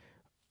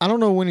 I don't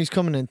know when he's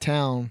coming in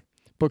town,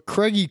 but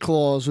Craigie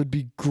Claus would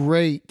be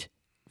great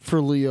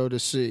for Leo to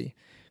see.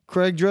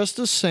 Craig dressed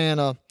as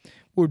Santa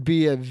would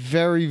be a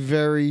very,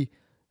 very...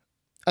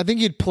 I think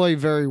he'd play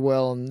very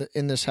well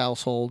in this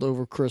household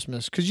over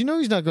Christmas because he's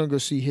not going to go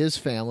see his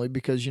family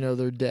because,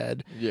 they're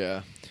dead.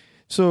 Yeah.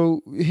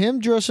 So him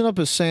dressing up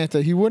as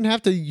Santa, he wouldn't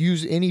have to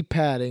use any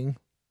padding.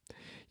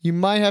 You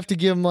might have to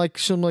give him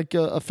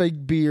a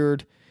fake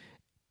beard.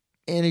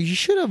 And you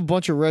should have a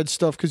bunch of red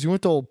stuff because he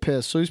went to Old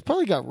Piss. So he's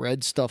probably got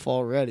red stuff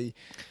already.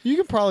 You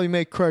can probably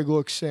make Craig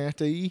look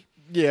Santa-y.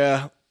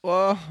 Yeah.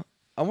 Well,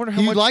 I wonder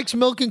how much... He likes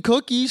milk and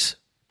cookies.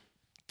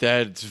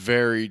 That's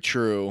very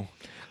true.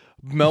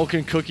 Milk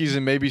and cookies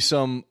and maybe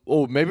some...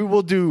 Oh, maybe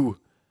we'll do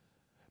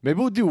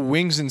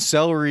wings and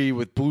celery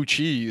with blue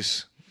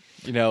cheese.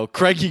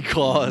 Craigie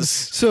Claus.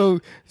 So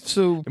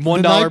 $1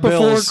 the night before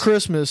bills.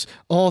 Christmas,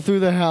 all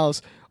through the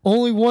house,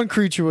 only one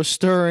creature was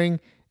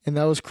stirring, and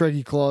that was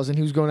Craigie Claus, and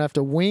he was going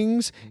after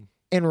wings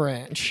and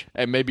ranch.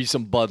 And maybe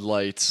some Bud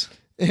Lights.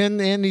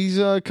 And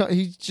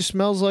he just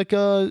smells like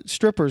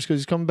strippers because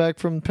he's coming back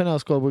from the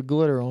Penthouse Club with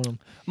glitter on him.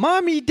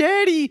 Mommy,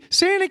 Daddy,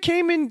 Santa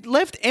came and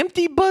left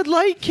empty Bud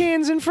Light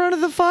cans in front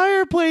of the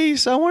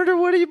fireplace. I wonder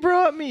what he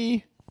brought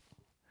me.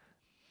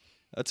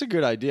 That's a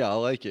good idea. I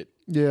like it.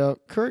 Yeah,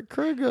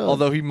 Craig.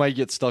 Although he might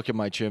get stuck in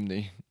my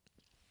chimney.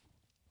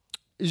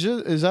 Is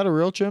that a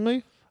real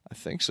chimney? I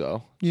think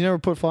so. You never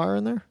put fire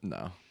in there? No.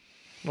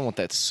 I don't want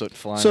that soot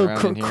flying So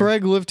around in here.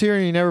 Craig lived here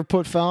and he never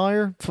put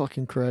fire?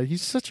 Fucking Craig.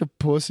 He's such a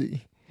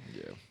pussy.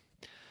 Yeah.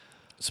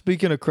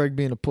 Speaking of Craig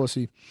being a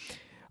pussy,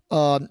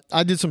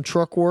 I did some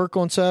truck work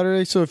on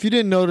Saturday. So if you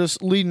didn't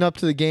notice, leading up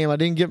to the game, I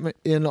didn't get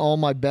in all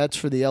my bets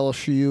for the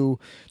LSU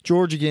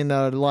Georgia game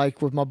that I'd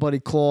like with my buddy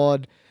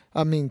Clyde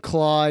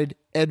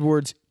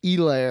Edwards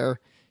Elair,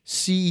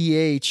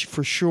 CEH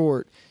for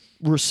short,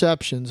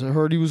 receptions. I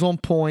heard he was on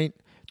point.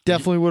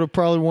 Definitely would have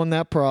probably won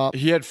that prop.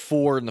 He had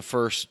 4 in the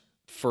first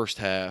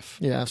half.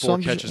 Yeah, four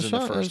catches in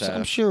the first half.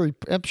 I'm sure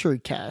he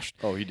cashed.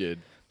 Oh, he did.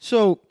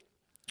 So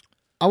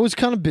I was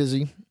kind of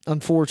busy,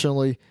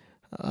 unfortunately.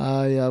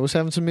 I was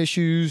having some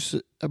issues.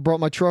 I brought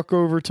my truck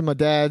over to my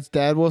dad's.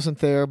 Dad wasn't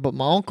there, but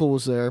my uncle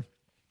was there.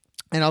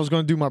 And I was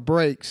going to do my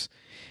brakes.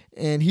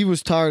 And he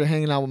was tired of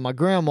hanging out with my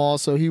grandma,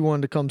 so he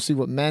wanted to come see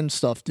what men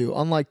stuff do.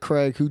 Unlike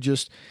Craig, who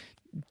just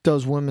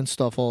does women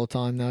stuff all the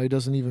time now. He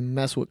doesn't even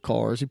mess with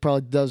cars. He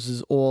probably does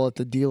his oil at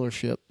the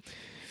dealership.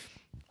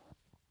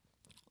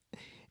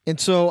 And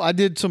so I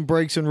did some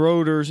brakes and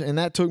rotors, and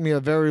that took me a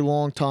very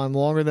long time,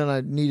 longer than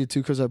I needed to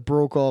because I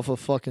broke off a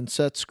fucking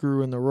set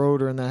screw in the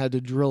rotor, and I had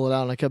to drill it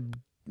out, and I kept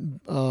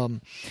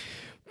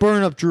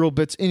burning up drill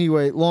bits.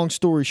 Anyway, long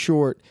story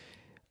short,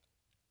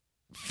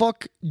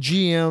 fuck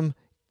GM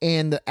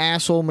and the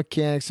asshole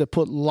mechanics that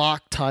put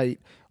Loctite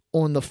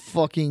on the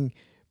fucking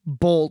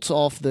bolts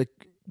off the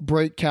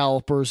brake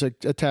calipers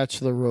that attach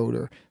to the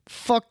rotor.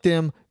 Fuck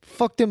them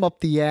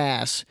up the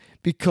ass,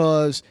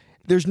 because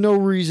there's no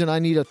reason I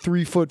need a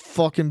 3-foot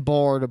fucking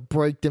bar to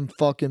break them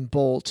fucking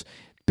bolts.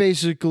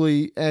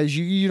 Basically, as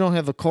you don't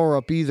have the car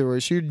up either,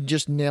 so you're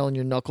just nailing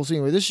your knuckles.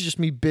 Anyway, this is just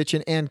me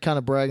bitching and kind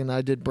of bragging that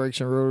I did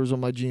brakes and rotors on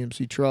my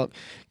GMC truck.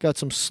 Got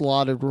some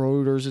slotted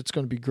rotors. It's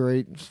going to be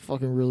great. It's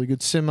fucking really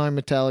good.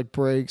 Semi-metallic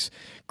brakes.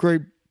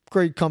 Great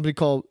company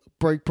called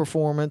Brake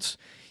Performance.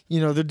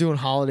 You know, they're doing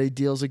holiday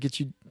deals that get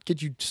you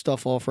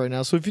stuff off right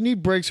now. So if you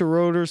need brakes or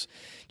rotors,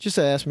 just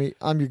ask me.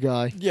 I'm your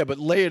guy. Yeah, but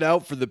lay it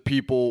out for the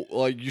people.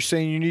 Like, you're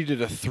saying you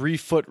needed a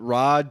 3-foot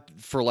rod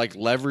for like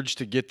leverage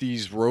to get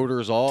these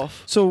rotors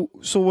off? So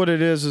what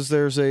it is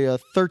there's a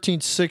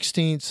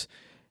 13/16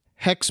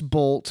 hex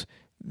bolt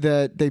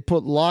that they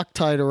put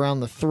Loctite around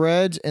the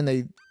threads, and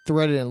they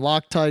thread it in.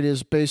 Loctite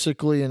is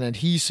basically an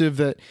adhesive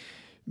that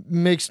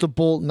makes the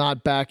bolt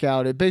not back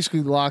out. It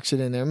basically locks it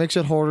in there. It makes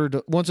it harder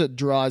to, once it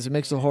dries, it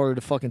makes it harder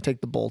to fucking take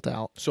the bolt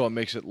out. So it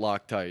makes it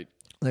Loctite.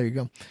 There you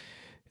go.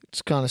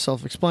 It's kind of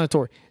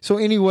self-explanatory. So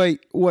anyway,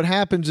 what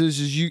happens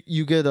is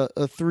you get a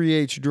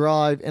 3/8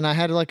 drive, and I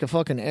had like a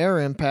fucking air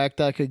impact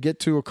that I could get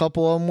to a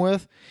couple of them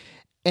with,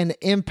 and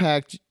the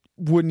impact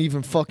wouldn't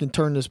even fucking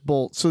turn this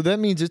bolt. So that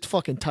means it's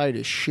fucking tight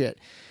as shit.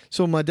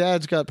 So my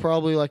dad's got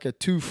probably like a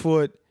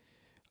 2-foot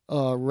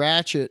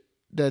ratchet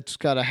that's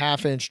got a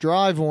 1/2-inch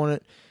drive on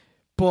it,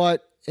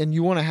 and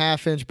you want a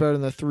 1/2 inch better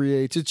than the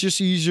 3/8. It's just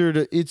easier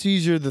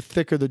the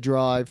thicker the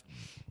drive.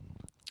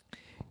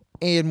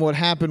 And what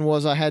happened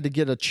was I had to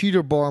get a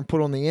cheater bar and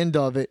put on the end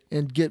of it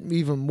and get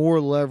even more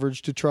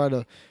leverage to try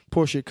to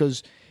push it.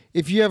 Because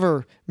if you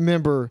ever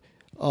remember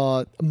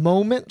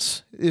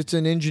moments, it's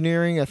in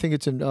engineering, I think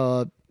it's in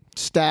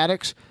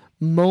statics.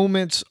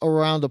 Moments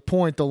around a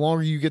point, the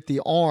longer you get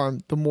the arm,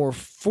 the more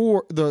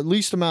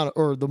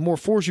the more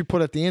force you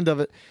put at the end of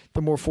it,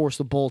 the more force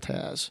the bolt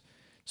has.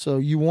 So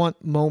you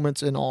want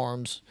moments in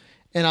arms.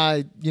 And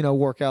I,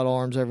 work out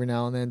arms every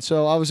now and then.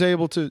 So I was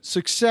able to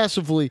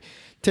successfully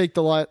take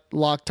the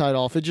Loctite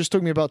off. It just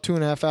took me about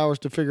 2.5 hours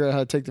to figure out how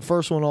to take the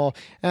first one off.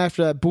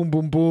 After that, boom,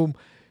 boom, boom.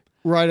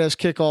 Right as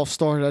kickoff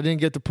started, I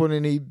didn't get to put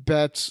any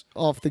bets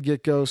off the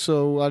get-go,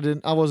 so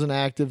I wasn't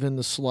active in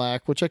the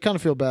Slack, which I kind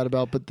of feel bad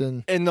about. But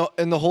then, and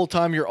the whole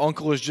time, your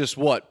uncle is just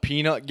what,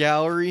 peanut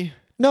gallery?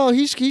 No,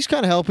 he's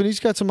kind of helping. He's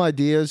got some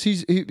ideas.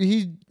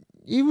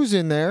 He was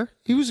in there.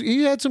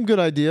 He had some good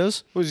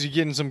ideas. Was he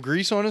getting some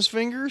grease on his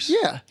fingers?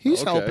 Yeah,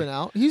 he's helping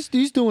out. He's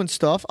doing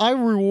stuff. I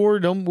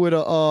rewarded him with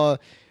a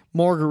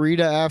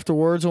margarita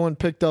afterwards. I went and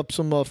picked up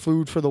some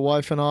food for the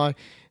wife and I,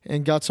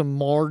 and got some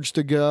margs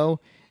to go.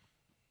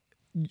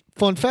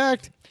 Fun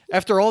fact: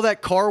 after all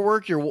that car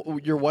work,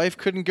 your wife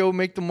couldn't go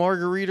make the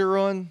margarita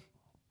run?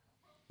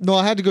 No,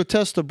 I had to go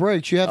test the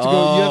brakes. You have to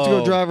go. You have to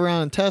go drive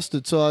around and test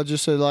it. So I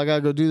just said, I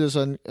gotta go do this.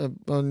 I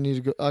need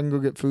to go. I can go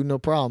get food, no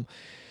problem.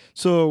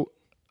 So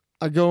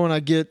I go and I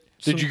get.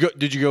 Did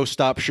you go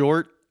stop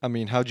short? I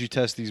mean, how'd you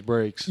test these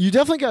brakes? You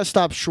definitely got to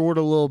stop short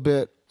a little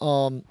bit.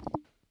 And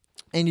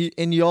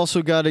you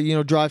also got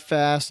to drive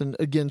fast and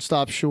again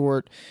stop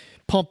short.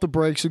 Pump the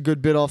brakes a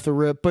good bit off the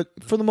rip, but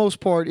for the most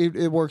part,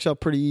 it works out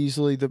pretty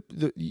easily.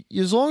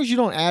 As long as you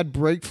don't add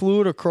brake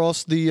fluid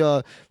across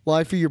the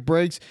life of your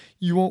brakes,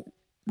 you won't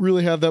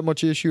really have that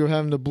much issue of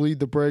having to bleed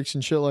the brakes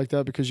and shit like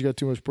that because you got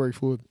too much brake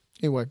fluid.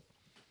 Anyway.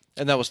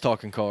 And that was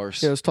talking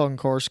cars. Yeah, I was talking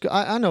cars.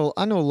 I know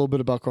a little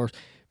bit about cars.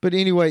 But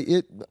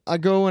anyway, I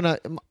go and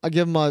I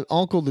give my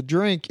uncle the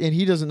drink, and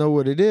he doesn't know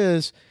what it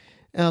is.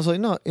 And I was like,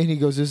 no. And he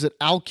goes, is it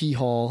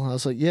alcohol? I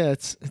was like, yeah,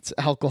 it's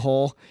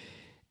alcohol.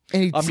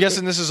 And I'm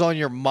guessing this is on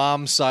your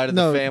mom's side of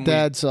the family.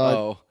 Dad's side.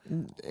 Oh.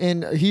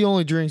 And he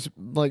only drinks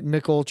like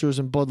Mick Ultras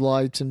and Bud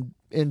Lights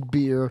and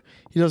beer.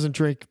 He doesn't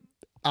drink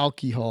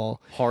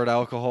alcohol. Hard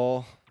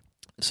alcohol.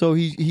 So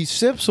he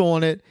sips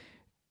on it,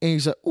 and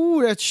he's like,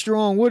 ooh, that's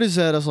strong. What is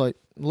that? I was like,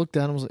 looked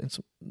at him. I was like, it's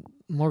a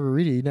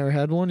margarita. You never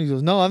had one? He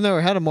goes, no, I've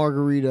never had a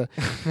margarita.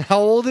 How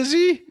old is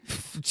he?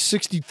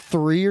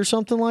 63 or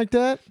something like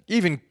that.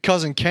 Even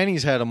Cousin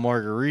Kenny's had a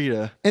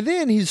margarita. And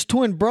then his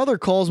twin brother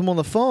calls him on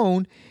the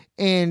phone,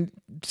 and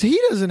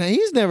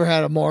he's never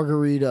had a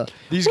margarita.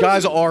 These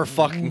guys are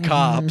fucking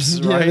cops,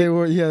 right?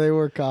 Yeah, they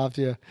were cops,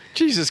 yeah.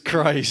 Jesus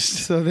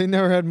Christ. So they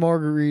never had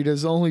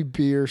margaritas, only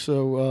beer.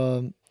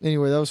 So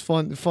anyway, that was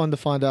fun to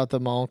find out that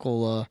my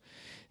uncle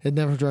had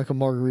never drank a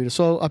margarita.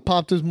 So I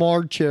popped his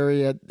Marg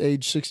cherry at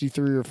age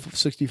 63 or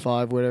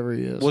 65, whatever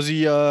he is. Was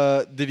he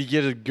did he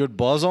get a good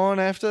buzz on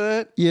after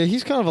that? Yeah,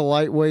 he's kind of a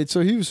lightweight, so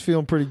he was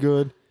feeling pretty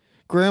good.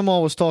 Grandma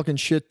was talking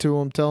shit to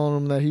him, telling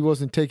him that he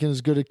wasn't taking as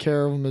good a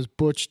care of him as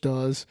Butch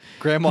does.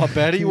 Grandma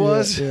Betty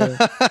was?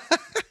 Yeah.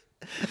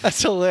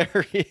 That's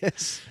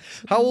hilarious.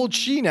 How old's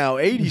she now?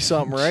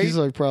 80-something, right? She's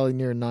like probably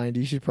near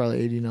 90. She's probably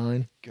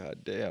 89. God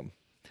damn.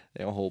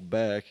 They don't hold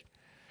back.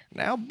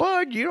 Now,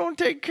 Bud, you don't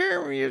take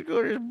care of me as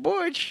good as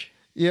Butch.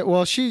 Yeah,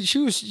 well, she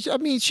was, I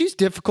mean, she's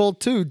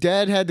difficult too.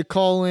 Dad had to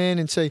call in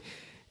and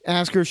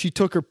ask her if she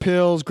took her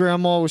pills.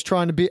 Grandma was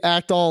trying to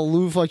act all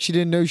aloof like she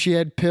didn't know she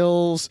had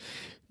pills.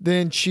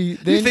 You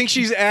think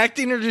she's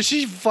acting, or does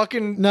she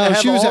fucking No, have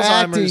she was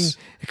Alzheimer's?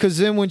 acting, because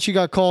then when she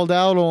got called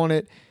out on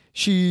it,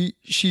 she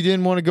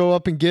didn't want to go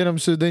up and get them.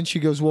 So then she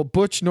goes, well,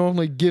 Butch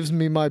normally gives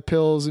me my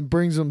pills and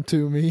brings them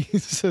to me.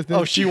 So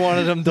then, she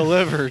wanted them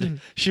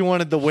delivered. She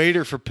wanted the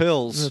waiter for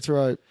pills. That's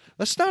right.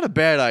 That's not a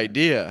bad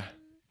idea.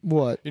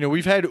 What?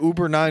 We've had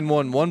Uber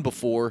 911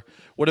 before.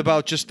 What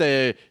about just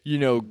I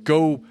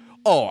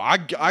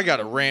got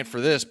a rant for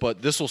this,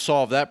 but this will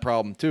solve that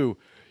problem too.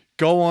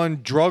 Go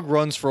on drug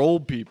runs for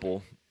old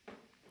people,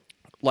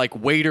 like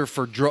waiter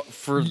for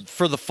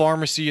the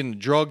pharmacy and the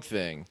drug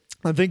thing.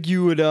 I think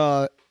you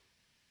would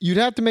you'd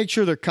have to make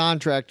sure they're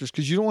contractors,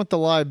 because you don't want the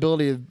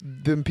liability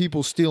of them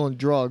people stealing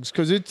drugs,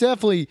 because it's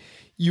definitely,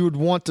 you would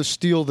want to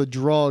steal the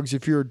drugs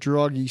if you're a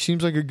druggie.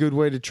 Seems like a good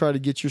way to try to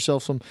get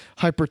yourself some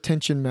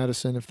hypertension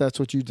medicine if that's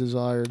what you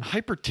desired.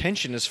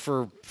 Hypertension is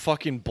for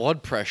fucking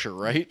blood pressure,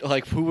 right?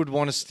 Like, who would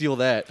want to steal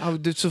that? Oh,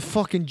 it's a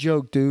fucking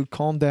joke, dude.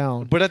 Calm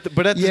down.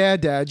 Yeah,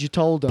 Dad, you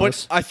told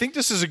us. But I think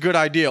this is a good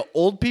idea.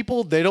 Old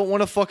people, they don't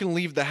want to fucking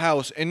leave the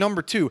house. And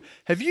number two,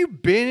 have you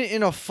been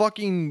in a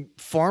fucking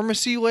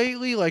pharmacy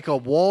lately? Like a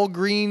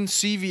Walgreens,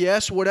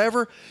 CVS,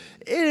 whatever?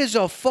 It is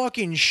a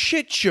fucking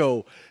shit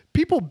show.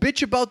 People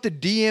bitch about the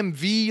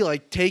DMV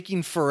like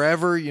taking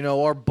forever.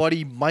 Our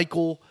buddy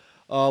Michael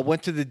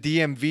went to the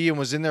DMV and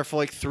was in there for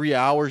like 3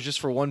 hours just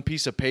for one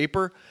piece of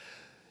paper.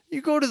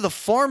 You go to the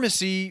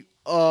pharmacy,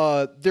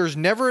 there's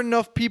never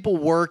enough people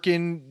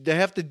working. They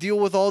have to deal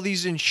with all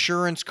these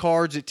insurance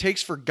cards. It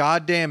takes for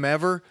goddamn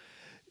ever.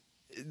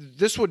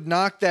 This would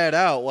knock that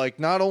out. Like,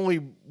 not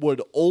only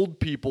would old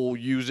people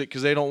use it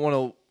because they don't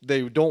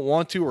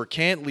want to or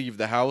can't leave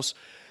the house,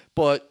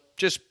 but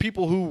just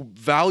people who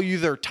value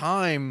their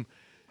time,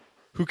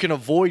 who can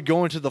avoid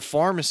going to the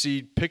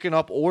pharmacy, picking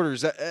up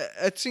orders.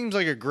 That seems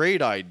like a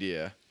great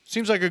idea.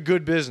 Seems like a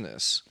good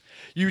business.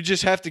 You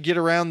just have to get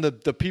around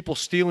the people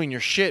stealing your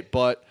shit.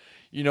 But,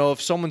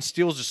 if someone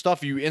steals the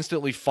stuff, you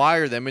instantly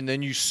fire them and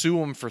then you sue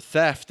them for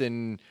theft,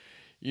 and,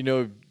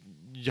 you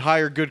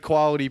hire good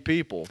quality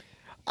people.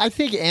 I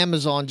think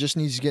Amazon just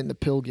needs to get in the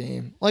pill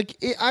game. Like,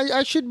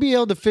 I should be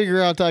able to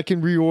figure out that I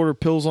can reorder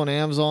pills on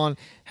Amazon,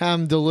 have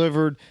them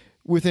delivered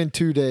within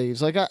 2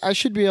 days. Like, I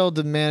should be able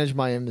to manage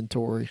my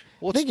inventory.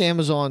 I think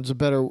Amazon's a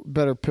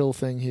better pill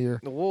thing here.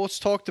 Well, let's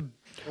talk to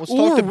we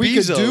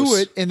Bezos. could do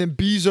it, and then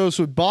Bezos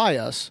would buy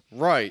us.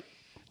 Right.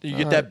 You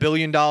get that $1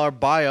 billion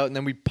buyout, and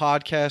then we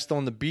podcast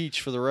on the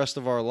beach for the rest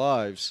of our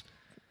lives.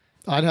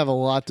 I'd have a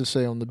lot to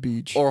say on the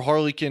beach. Or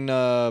Harley can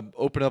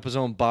open up his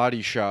own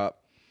body shop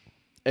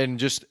and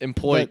just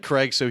employ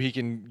Craig so he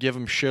can give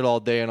him shit all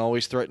day and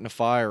always threaten to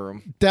fire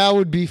him. That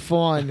would be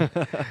fun.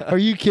 Are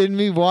you kidding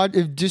me? What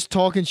if just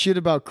talking shit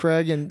about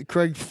Craig and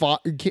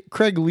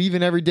Craig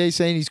leaving every day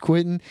saying he's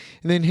quitting,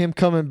 and then him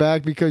coming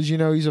back because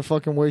he's a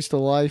fucking waste of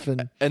life,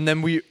 and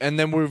then we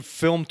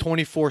film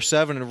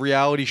 24/7 a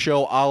reality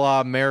show a la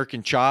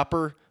American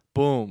Chopper.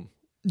 Boom.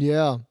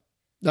 Yeah.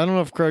 I don't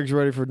know if Craig's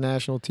ready for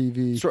national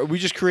TV. So we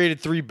just created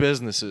 3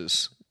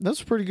 businesses.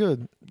 That's pretty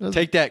good.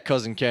 Take that,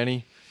 Cousin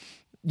Kenny.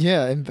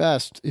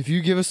 Invest. If you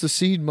give us the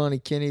seed money,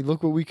 Kenny,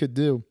 look what we could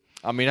do.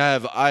 I mean, I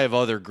have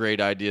other great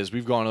ideas.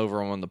 We've gone over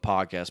them on the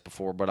podcast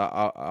before, but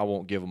I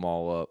won't give them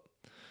all up.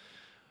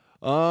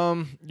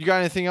 You got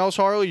anything else,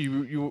 Harley?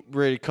 You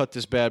ready to cut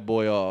this bad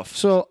boy off?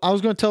 So I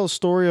was going to tell a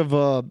story of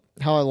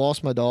how I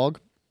lost my dog.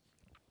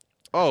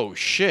 Oh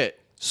shit!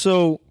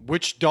 So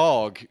Which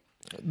dog?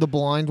 the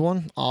blind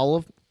one,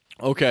 Olive.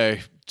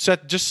 Okay,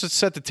 just to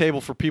set the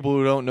table for people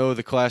who don't know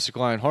the classic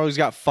line. Harley's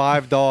got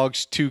 5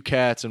 dogs, 2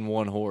 cats, and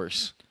 1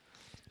 horse.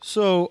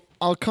 So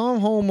I'll come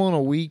home on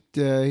a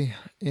weekday,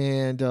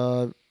 and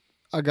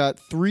I got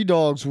 3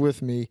 dogs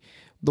with me.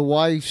 The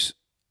wife's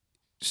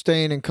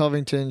staying in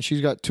Covington.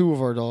 She's got 2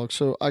 of our dogs.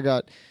 So I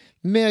got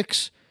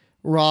Mix,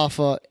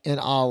 Rafa, and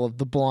Olive,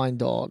 the blind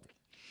dog.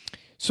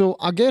 So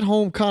I get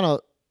home kind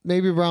of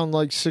maybe around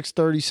like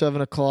 6:30,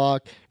 7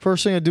 o'clock.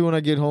 First thing I do when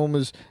I get home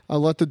is I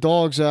let the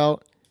dogs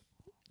out.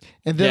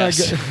 And then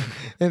Yes.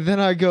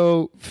 I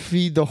go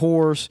feed the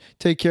horse,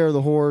 take care of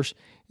the horse,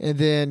 and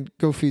then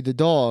go feed the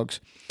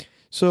dogs.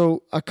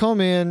 So I come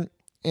in,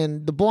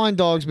 and the blind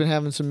dog's been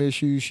having some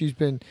issues. She's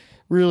been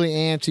really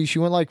antsy. She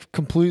went like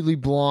completely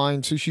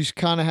blind, so she's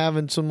kind of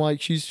having some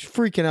she's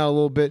freaking out a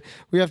little bit.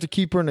 We have to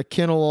keep her in a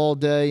kennel all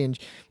day, and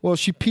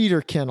she peed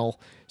her kennel.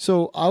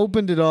 So I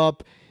opened it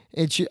up,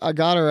 and I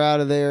got her out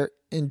of there,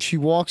 and she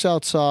walks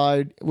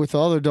outside with the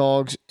other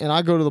dogs, and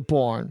I go to the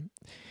barn.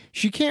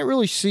 She can't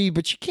really see,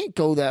 but she can't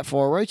go that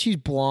far, right? She's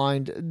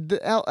blind.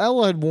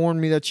 Ella had warned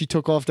me that she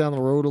took off down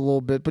the road a little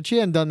bit, but she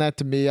hadn't done that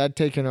to me. I'd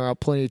taken her out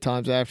plenty of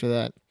times after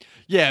that.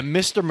 Yeah,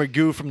 Mr.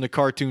 Magoo from the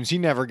cartoons, he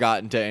never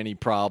got into any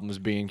problems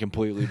being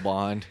completely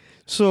blind.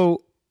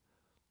 So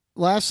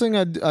last thing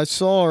I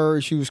saw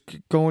her, she was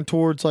going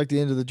towards like the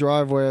end of the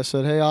driveway. I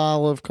said, "Hey,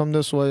 Olive, come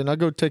this way," and I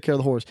go take care of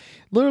the horse.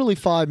 Literally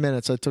 5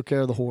 minutes, I took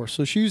care of the horse.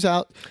 So she was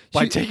out.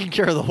 By taking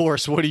care of the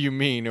horse, what do you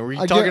mean? Are we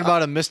talking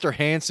about a Mr.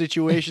 Hand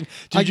situation?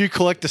 Did you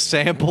collect a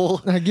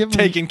sample? I give 'em-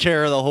 taking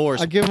care of the horse.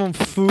 I give them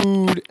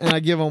food and I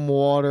give them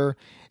water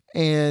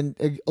and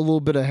a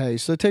little bit of hay.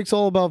 So it takes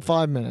all about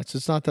 5 minutes.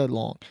 It's not that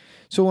long.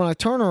 So when I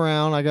turn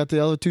around, I got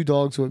the other 2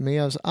 dogs with me.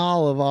 I was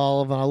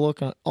Olive, and I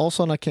look, and all of a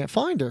sudden I can't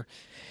find her.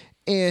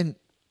 And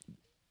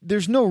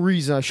there's no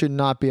reason I should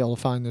not be able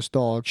to find this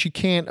dog. She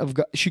couldn't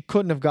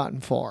have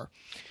gotten far.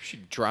 She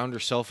drowned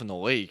herself in the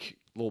lake,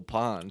 little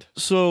pond.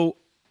 So,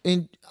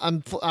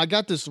 I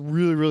got this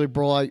really, really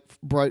bright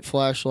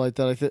flashlight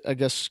that I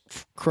guess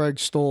Craig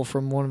stole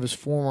from one of his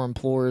former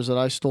employers that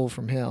I stole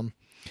from him,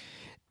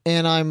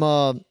 and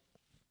I'm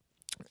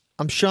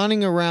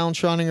shining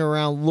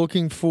around,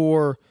 looking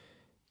for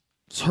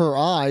her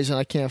eyes, and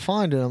I can't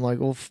find it. I'm like,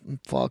 well,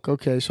 fuck.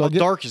 Okay, so How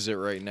dark is it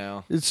right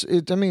now? It's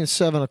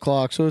 7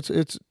 o'clock, so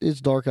it's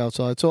dark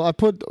outside. So I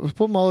put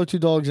my other 2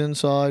 dogs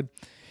inside.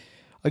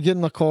 I get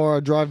in the car. I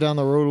drive down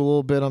the road a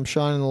little bit. I'm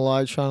shining the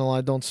light.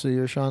 Don't see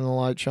her. Shining the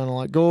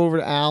light. Go over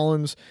to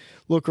Allen's,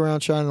 look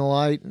around, shining the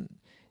light.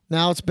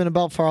 Now it's been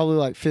about probably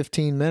like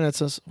 15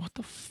 minutes. I said, what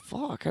the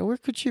fuck? Where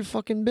could she have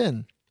fucking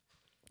been?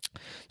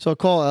 So I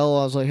call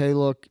Ella. I was like, hey,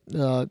 look,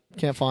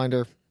 can't find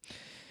her.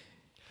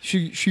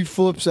 She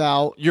flips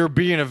out. You're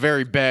being a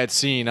very bad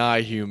seeing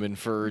eye human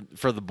for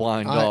the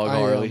blind dog,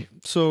 Harley.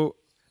 So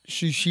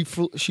she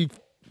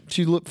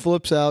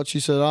flips out. She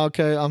said,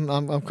 "Okay,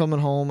 I'm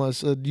coming home." I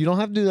said, "You don't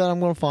have to do that. I'm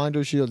going to find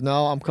her." She goes,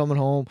 "No, I'm coming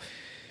home."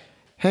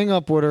 Hang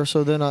up with her.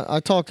 So then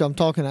I'm talking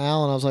to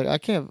Alan. I was like, "I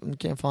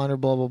can't find her."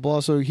 Blah blah blah.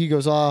 So he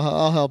goes,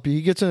 "I'll help you."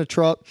 He gets in a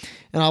truck,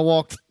 and I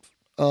walked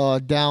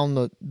down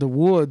the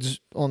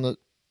woods on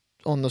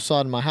the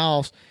side of my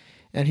house.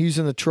 And he's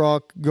in the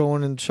truck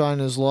going and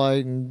shining his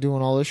light and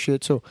doing all this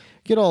shit. So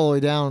get all the way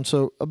down.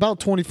 So about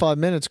 25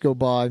 minutes go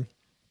by,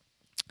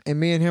 and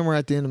me and him are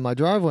at the end of my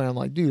driveway. And I'm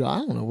like, dude, I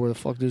don't know where the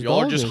fuck this Y'all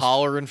dog are just is.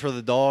 hollering for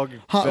the dog?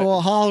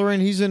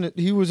 Hollering.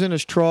 He was in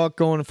his truck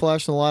going and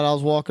flashing the light. I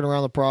was walking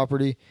around the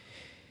property.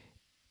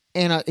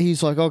 And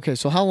he's like, okay,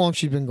 so how long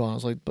she's been gone? I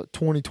was like, but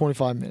 20,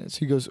 25 minutes.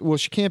 He goes, well,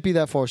 she can't be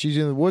that far. She's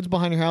in the woods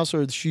behind your house,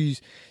 or she's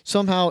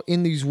somehow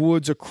in these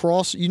woods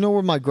across. You know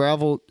where my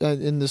gravel,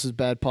 and this is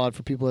bad pod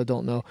for people that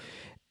don't know,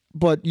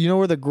 but you know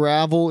where the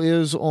gravel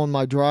is on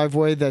my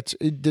driveway?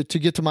 To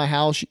get to my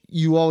house,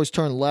 you always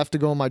turn left to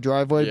go on my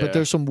driveway, Yeah. but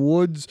there's some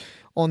woods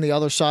on the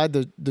other side,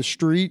 the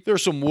street.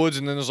 There's some woods,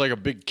 and then there's like a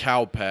big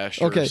cow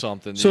pasture or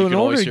something. So you in can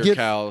order always to hear get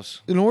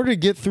cows. in order to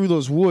get through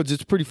those woods,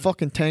 it's pretty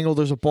fucking tangled.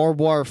 There's a barbed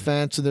wire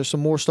fence, and there's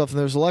some more stuff, and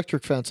there's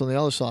electric fence on the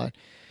other side.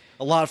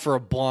 A lot for a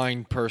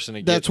blind person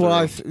to get That's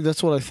what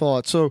that's what I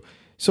thought. So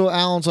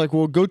Alan's like,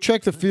 well, go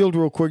check the field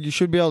real quick. You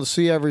should be able to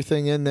see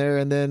everything in there,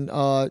 and then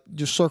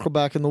just circle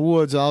back in the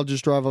woods. I'll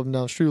just drive up and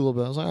down the street a little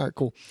bit. I was like, all right,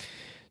 cool.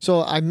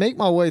 So I make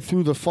my way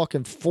through the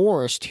fucking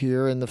forest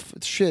here and the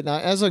shit. Now,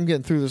 as I'm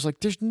getting through this,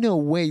 like, there's no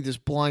way this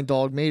blind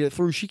dog made it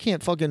through. She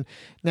can't fucking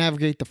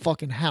navigate the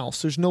fucking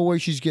house. There's no way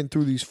she's getting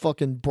through these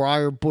fucking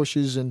briar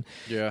bushes and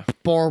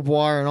barbed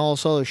wire and all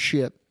this other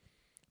shit.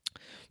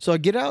 So I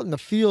get out in the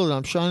field and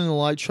I'm shining the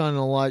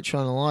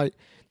light.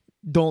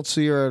 Don't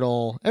see her at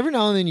all. Every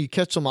now and then you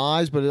catch some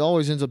eyes, but it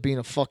always ends up being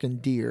a fucking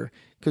deer.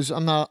 Because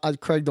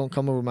Craig don't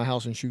come over to my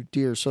house and shoot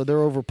deer, so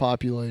they're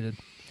overpopulated.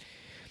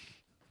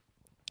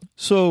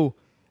 So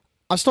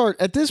I start,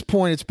 at this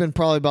point, it's been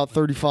probably about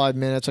 35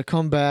 minutes. I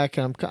come back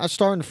and I'm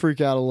starting to freak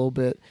out a little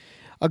bit.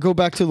 I go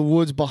back to the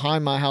woods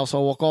behind my house. I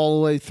walk all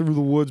the way through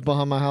the woods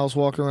behind my house,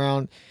 walking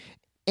around.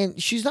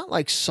 And she's not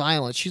like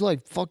silent. She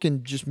like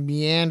fucking just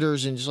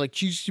meanders and just like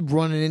she's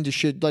running into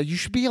shit. Like you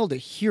should be able to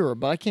hear her,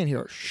 but I can't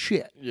hear her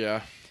shit.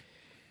 Yeah.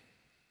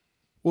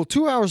 Well,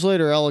 2 hours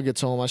later, Ella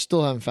gets home. I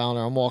still haven't found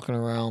her. I'm walking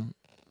around.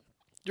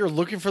 You're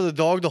looking for the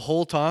dog the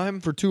whole time?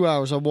 For 2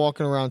 hours, I'm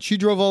walking around. She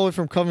drove all the way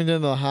from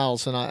Covington to the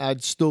house, and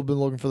I'd still been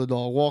looking for the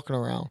dog, walking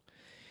around.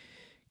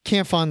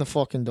 Can't find the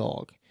fucking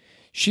dog.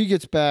 She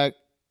gets back.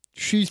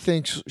 She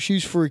thinks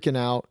she's freaking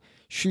out.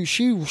 She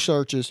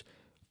searches.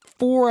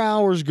 4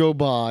 hours go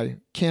by.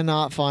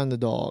 Cannot find the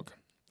dog.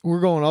 We're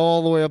going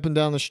all the way up and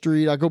down the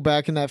street. I go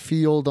back in that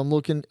field. I'm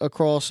looking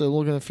across. I'm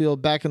looking at the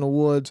field, back in the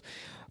woods,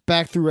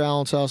 back through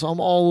Alan's house. I'm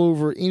all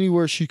over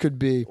anywhere she could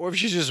be. Or if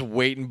she's just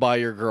waiting by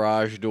your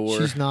garage door.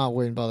 She's not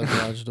waiting by the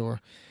garage door.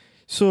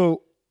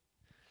 So,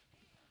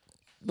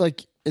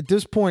 like, at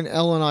this point,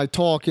 Ella and I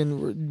talk,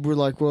 and we're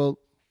like, well,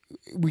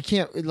 we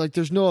can't, like,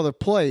 there's no other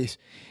place.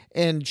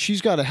 And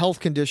she's got a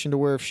health condition to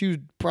where if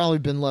she'd probably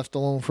been left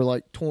alone for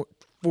like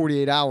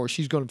 48 hours,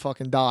 she's going to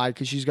fucking die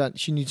because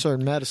she needs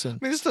certain medicine.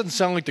 I mean, this doesn't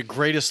sound like the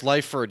greatest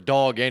life for a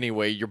dog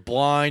anyway. You're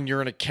blind,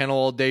 you're in a kennel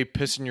all day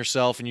pissing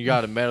yourself, and you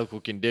got a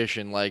medical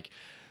condition. Like,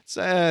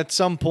 at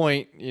some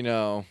point, you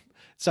know,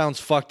 it sounds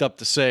fucked up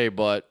to say,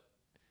 but.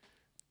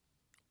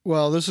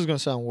 Well, this is going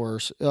to sound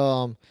worse.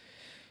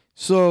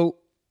 So,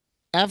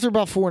 after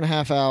about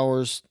 4.5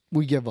 hours,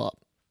 we give up.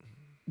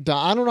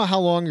 I don't know how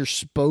long you're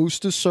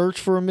supposed to search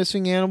for a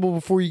missing animal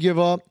before you give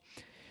up.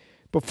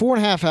 But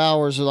 4.5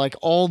 hours are like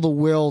all the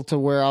will to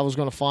where I was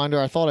going to find her.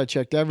 I thought I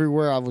checked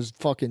everywhere. I was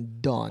fucking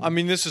done. I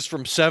mean, this is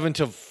from 7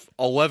 to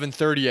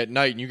 11:30 at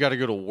night, and you got to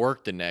go to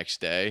work the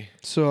next day.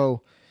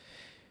 So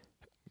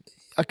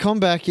I come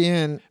back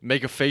in.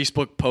 Make a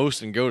Facebook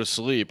post and go to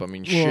sleep. I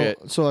mean,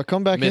 shit. So I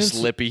come back in. Miss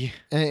Lippy.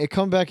 And I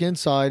come back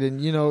inside, and,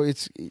 you know,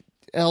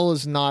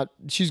 Ella's not,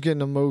 she's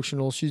getting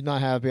emotional. She's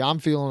not happy. I'm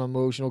feeling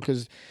emotional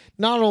because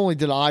not only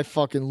did I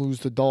fucking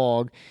lose the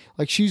dog,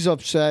 like she's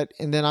upset,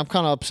 and then I'm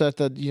kind of upset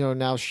that, you know,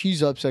 now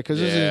she's upset because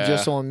this isn't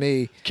just on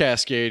me.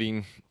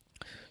 Cascading.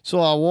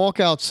 So I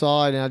walk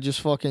outside and I just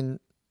fucking,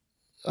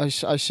 I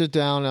sit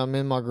down and I'm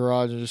in my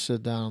garage and just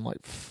sit down. I'm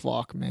like,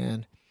 fuck,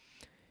 man.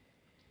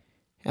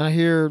 And I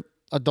hear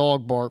a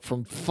dog bark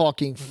from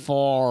fucking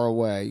far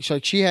away. It's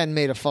like she hadn't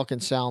made a fucking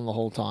sound the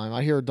whole time.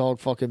 I hear a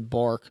dog fucking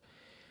bark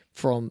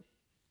from,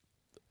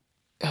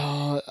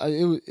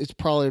 it's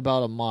probably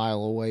about a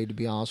mile away, to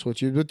be honest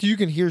with you. But you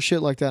can hear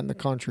shit like that in the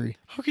country.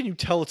 How can you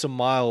tell it's a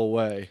mile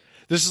away?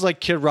 This is like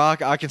Kid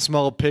Rock. I can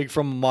smell a pig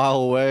from a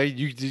mile away.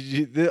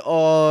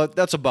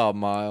 That's about a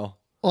mile.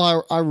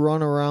 Well, I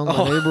run around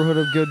the neighborhood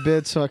a good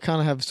bit, so I kind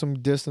of have some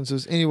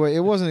distances. Anyway,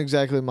 it wasn't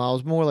exactly a mile. It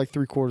was more like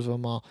 3/4 of a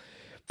mile.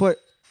 But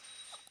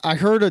I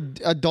heard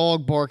a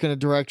dog bark in a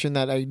direction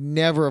that I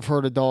never have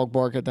heard a dog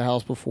bark at the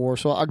house before.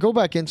 So I go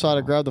back inside,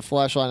 I grab the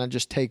flashlight, and I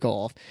just take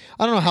off.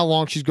 I don't know how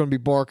long she's going to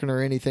be barking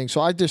or anything. So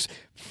I just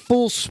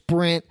full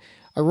sprint.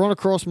 I run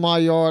across my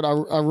yard.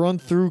 I run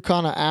through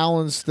kind of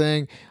Alan's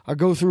thing. I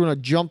go through and I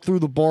jump through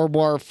the barbed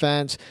wire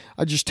fence.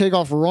 I just take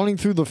off running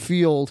through the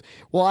field.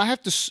 Well, I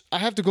have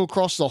to go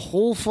across the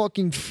whole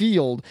fucking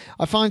field.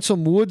 I find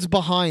some woods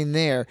behind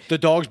there. The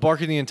dog's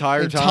barking the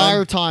entire time?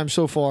 Entire time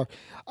so far.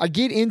 I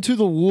get into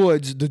the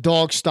woods, the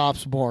dog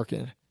stops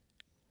barking.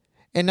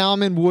 And now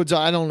I'm in woods,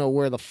 I don't know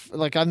where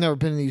like I've never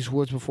been in these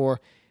woods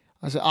before.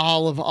 I said,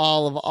 Olive.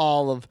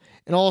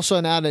 And all of a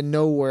sudden, out of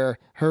nowhere,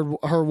 heard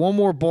one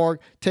more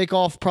bark, take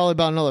off probably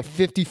about another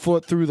 50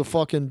 foot through the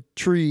fucking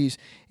trees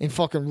and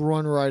fucking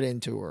run right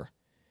into her.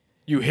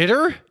 You hit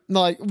her?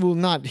 Like, well,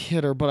 not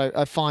hit her, but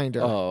I find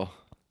her. Oh.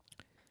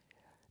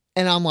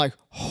 And I'm like,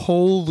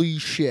 holy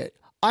shit.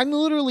 I'm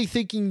literally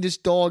thinking this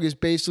dog is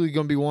basically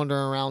going to be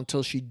wandering around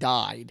until she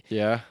died.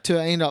 Yeah.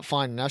 To end up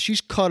finding. Now, she's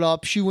cut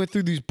up. She went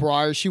through these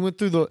briars. She went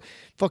through the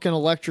fucking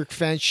electric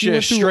fence. She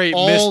went through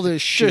all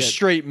this shit. Just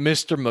straight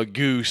Mr.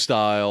 Magoo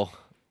style.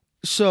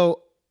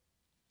 So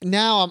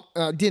now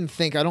I didn't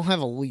think. I don't have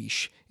a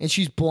leash. And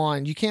she's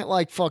blind. You can't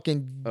like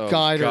fucking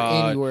guide her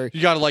anywhere.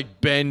 You got to like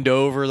bend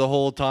over the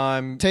whole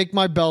time. Take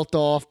my belt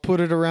off.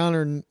 Put it around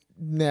her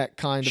neck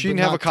kind of. She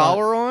didn't have a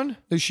collar on?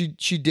 No, she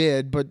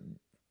did, but...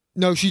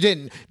 No, she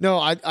didn't. No,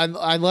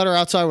 I let her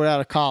outside without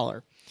a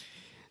collar.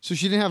 So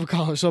she didn't have a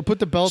collar. So I put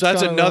the belt. So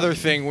that's another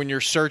thing when you're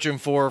searching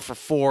for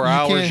 4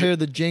 hours. You can't hear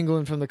the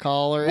jingling from the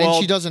collar. And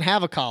she doesn't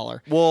have a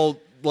collar. Well,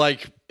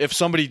 like, if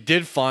somebody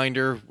did find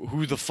her,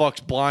 who the fuck's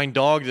blind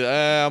dog?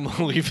 I'm going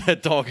to leave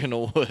that dog in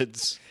the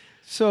woods.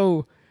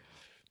 So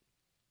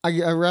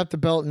I wrapped the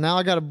belt. And now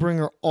I got to bring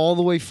her all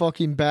the way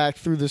fucking back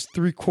through this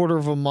 3/4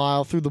 of a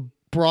mile, through the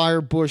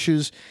briar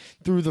bushes,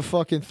 through the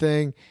fucking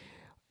thing.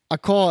 I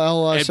call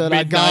Ella. I said,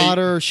 midnight. I got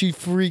her. She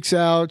freaks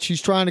out.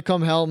 She's trying to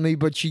come help me,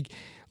 but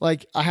I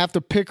have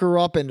to pick her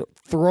up and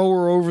throw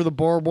her over the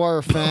barbed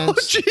wire fence.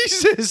 Oh,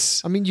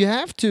 Jesus. I mean, you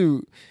have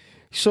to.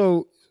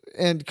 So,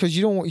 and because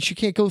she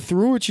can't go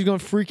through it. She's going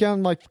to freak out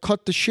and like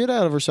cut the shit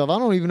out of herself. I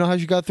don't even know how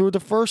she got through it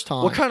the first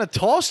time. What kind of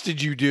toss did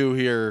you do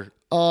here?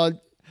 How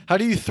How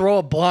do you throw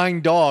a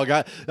blind dog?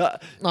 All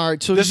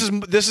right, so this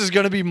is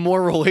going to be more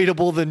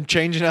relatable than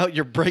changing out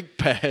your brake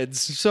pads.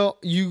 So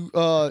you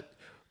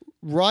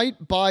right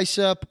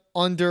bicep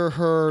under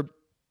her,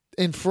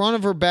 in front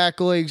of her back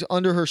legs,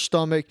 under her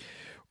stomach,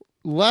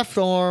 left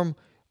arm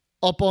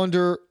up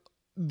under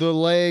the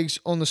legs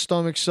on the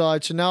stomach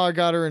side. So now I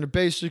got her in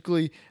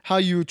basically how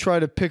you would try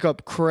to pick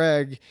up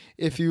Craig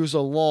if he was a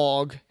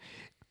log,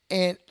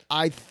 and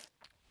I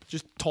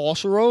just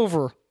toss her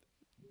over.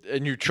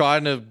 And you're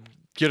trying to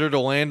get her to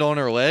land on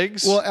her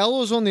legs? Well,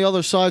 Ella's on the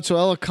other side, so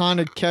Ella kind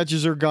of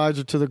catches her, guides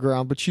her to the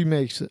ground, but she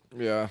makes it.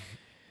 Yeah.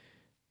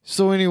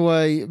 So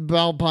anyway,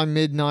 about by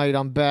midnight,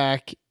 I'm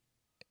back,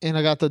 and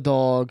I got the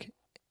dog,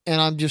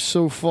 and I'm just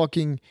so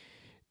fucking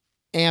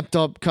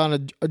amped up, kind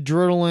of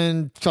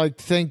adrenaline. Like,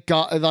 thank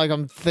God, like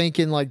I'm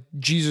thinking like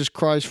Jesus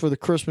Christ for the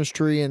Christmas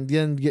tree, and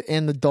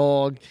the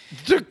dog.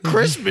 The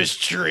Christmas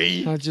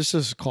tree. Just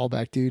as a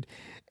callback, dude,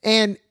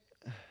 and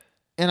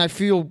I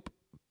feel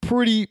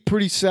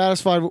pretty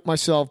satisfied with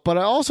myself. But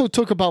I also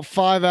took about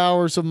 5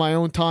 hours of my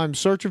own time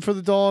searching for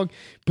the dog.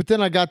 But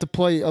then I got to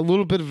play a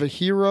little bit of a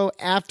hero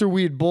after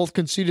we had both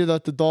conceded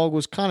that the dog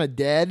was kind of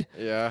dead.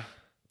 Yeah.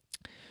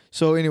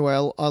 So anyway,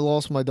 I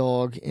lost my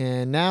dog,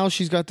 and now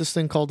she's got this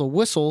thing called a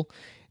whistle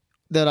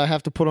that I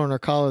have to put on her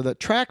collar that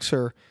tracks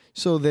her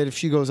so that if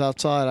she goes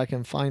outside, I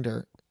can find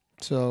her.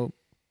 So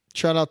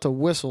shout out to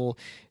Whistle.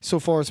 So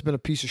far, it's been a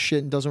piece of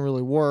shit and doesn't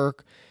really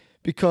work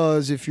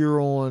because if you're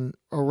on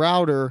a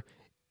router,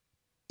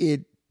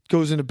 it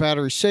goes into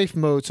battery safe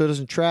mode, so it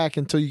doesn't track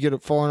until you get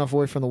it far enough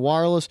away from the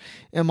wireless.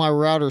 And my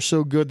router is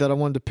so good that I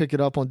wanted to pick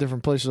it up on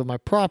different places of my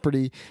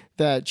property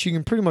that she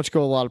can pretty much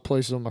go a lot of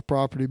places on my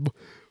property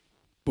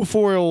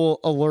before it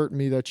will alert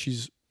me that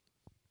she's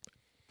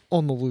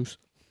on the loose.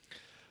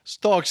 This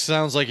dog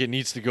sounds like it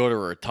needs to go to a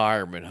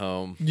retirement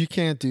home. You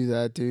can't do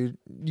that, dude.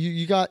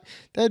 You got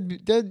that.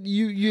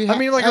 I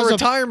mean, like a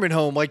retirement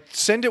home. Like,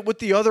 send it with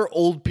the other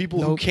old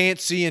people who can't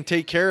see and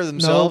take care of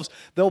themselves.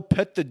 They'll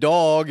pet the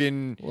dog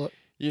and,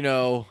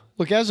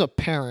 Look, as a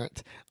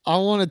parent, I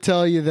want to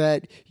tell you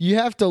that you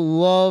have to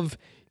love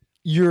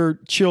your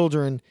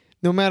children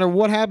no matter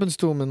what happens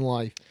to them in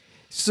life.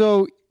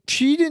 So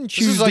she didn't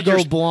choose to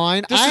go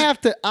blind. I have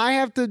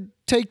to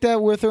take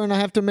that with her, and I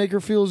have to make her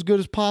feel as good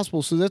as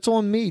possible. So that's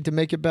on me to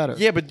make it better.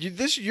 Yeah, but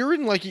you're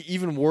in like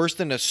even worse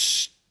than a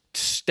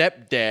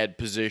stepdad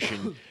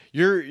position.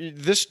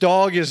 This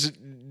dog is.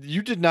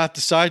 You did not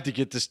decide to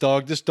get this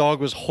dog. This dog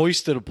was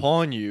hoisted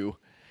upon you.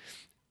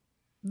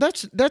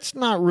 That's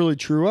not really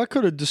true. I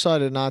could have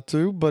decided not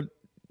to, but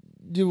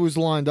it was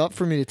lined up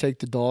for me to take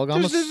the dog.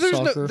 I'm a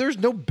sucker. There's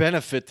no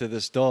benefit to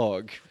this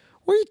dog.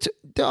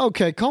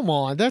 Okay, come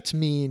on. That's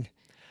mean.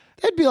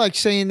 That'd be like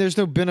saying there's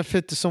no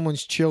benefit to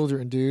someone's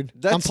children, dude.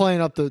 I'm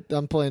playing up the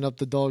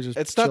dogs.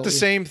 It's not the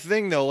same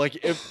thing though. Like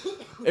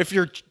if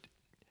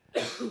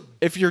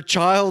your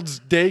child's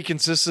day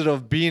consisted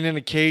of being in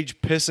a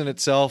cage, pissing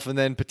itself, and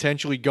then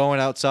potentially going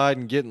outside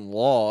and getting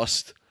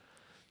lost,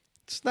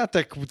 it's not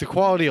that the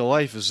quality of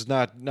life is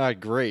not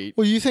great.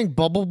 Well, you think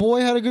Bubble Boy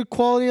had a good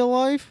quality of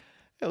life?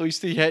 At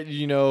least he had,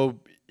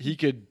 he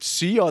could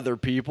see other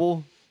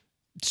people.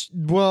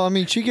 Well, I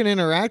mean, she can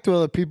interact with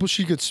other people.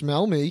 She could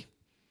smell me.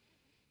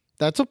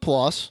 That's a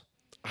plus.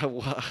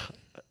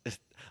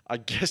 I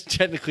guess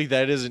technically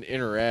that is an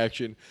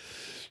interaction.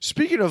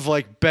 Speaking of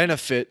like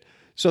benefit,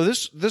 so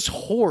this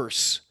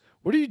horse,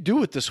 what do you do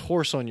with this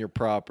horse on your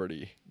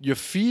property? You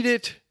feed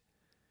it.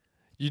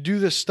 You do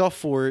this stuff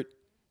for it.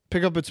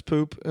 Pick up its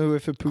poop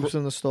if it poops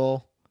in the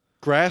stall.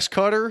 Grass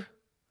cutter?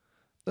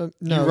 No.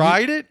 You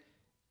ride it?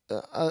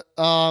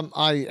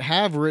 I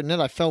have ridden it.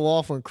 I fell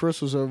off when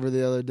Chris was over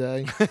the other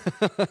day.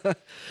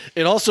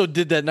 It also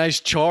did that nice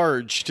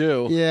charge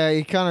too. Yeah,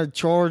 he kind of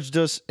charged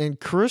us, and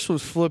Chris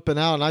was flipping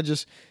out, and I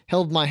just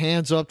held my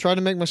hands up, tried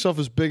to make myself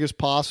as big as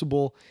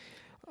possible.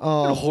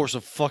 The horse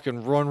will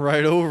fucking run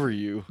right over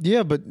you.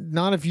 Yeah, but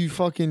not if you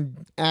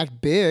fucking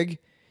act big.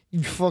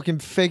 You fucking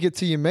fake it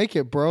till you make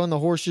it, bro. And the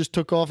horse just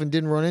took off and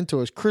didn't run into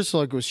us. Chris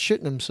was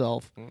shitting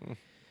himself.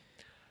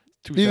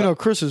 Even though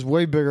Chris is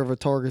way bigger of a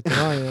target than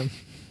I am.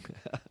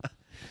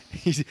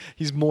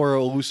 He's more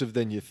elusive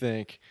than you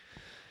think.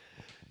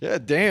 Yeah,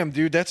 damn,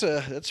 dude, that's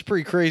a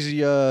pretty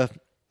crazy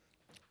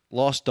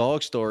lost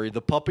dog story.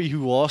 The puppy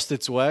who lost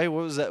its way.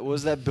 What was that? What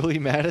was that Billy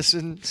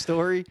Madison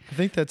story? I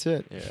think that's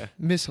it. Yeah.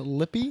 Miss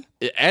Lippy?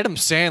 Adam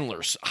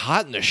Sandler's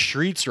hot in the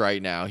streets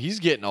right now. He's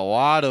getting a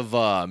lot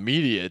of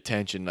media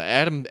attention.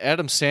 Adam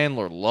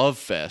Sandler love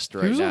fest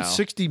right now. He was on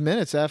 60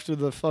 Minutes after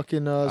the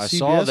fucking CBS I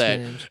saw that.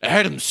 games.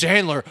 Adam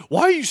Sandler,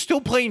 why are you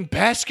still playing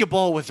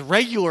basketball with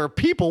regular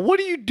people? What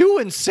are you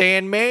doing,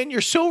 Sandman?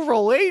 You're so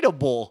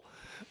relatable.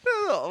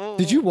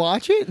 Did you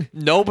watch it?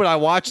 No, but I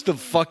watched the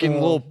fucking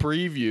little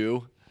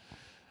preview.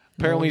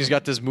 Apparently, he's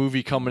got this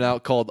movie coming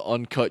out called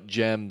Uncut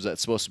Gems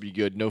that's supposed to be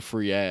good. No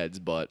free ads,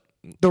 but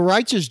The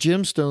Righteous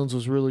Gemstones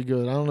was really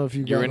good. I don't know if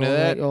you're into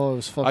that. Oh, it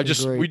was fucking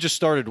great. We just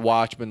started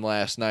Watchmen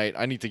last night.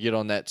 I need to get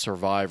on that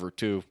Survivor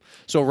too.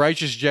 So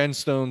Righteous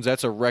Gemstones,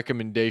 that's a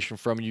recommendation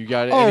from you.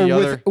 Got any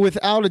other?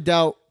 Without a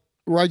doubt,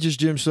 Righteous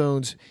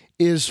Gemstones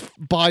is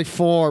by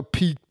far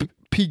peak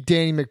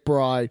Danny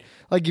McBride.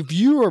 Like, if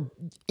you are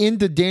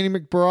into Danny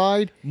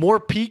McBride, More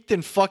peak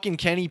than fucking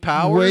Kenny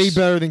Powers? way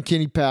better than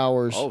Kenny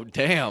Powers. Oh,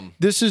 damn.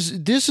 This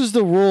is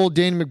the role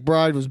Danny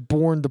McBride was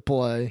born to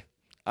play.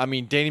 I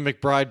mean, Danny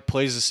McBride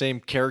plays the same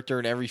character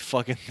in every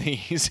fucking thing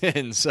he's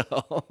in, so.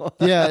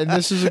 Yeah, and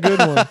this is a good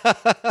one.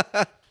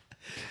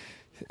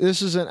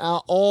 This is an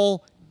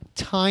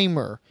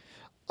all-timer.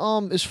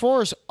 As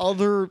far as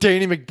other...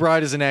 Danny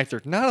McBride is an actor.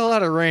 Not a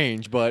lot of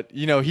range, but,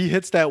 he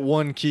hits that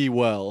one key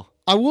well.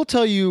 I will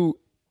tell you,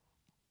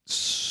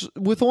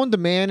 with On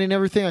Demand and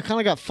everything, I kind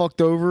of got fucked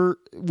over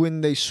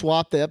when they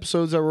swapped the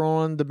episodes that were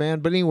on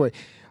demand. But anyway,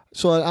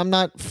 so I'm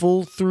not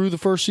full through the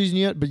first season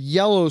yet, but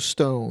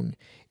Yellowstone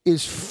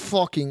is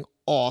fucking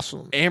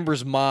awesome.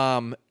 Amber's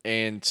mom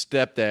and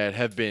stepdad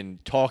have been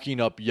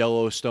talking up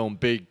Yellowstone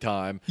big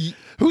time.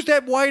 Who's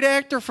that white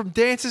actor from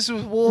Dances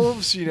with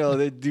Wolves?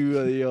 They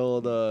do the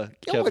old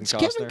Kevin Costner.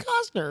 Kevin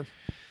Costner.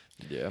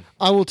 Yeah.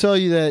 I will tell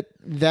you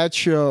that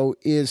show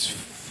is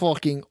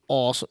fucking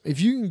awesome. If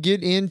you can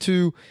get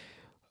into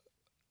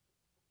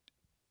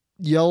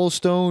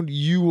Yellowstone,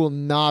 you will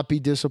not be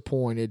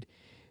disappointed.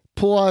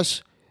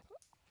 Plus,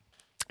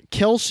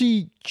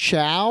 Kelsey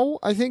Chow,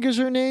 I think is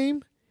her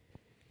name.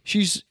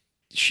 She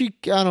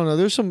I don't know.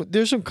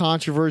 There's some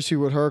controversy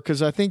with her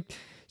because I think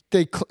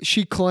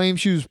she claims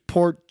she was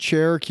part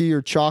Cherokee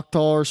or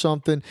Choctaw or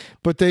something,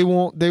 but they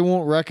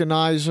won't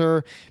recognize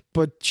her.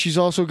 But she's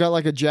also got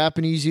like a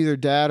Japanese either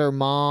dad or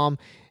mom,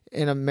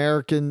 an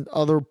American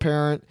other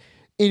parent.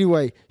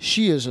 Anyway,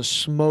 she is a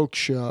smoke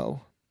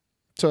show.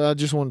 So I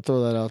just want to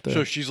throw that out there.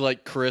 So she's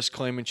like Chris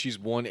claiming she's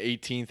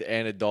 1/18th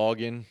and a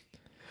doggin.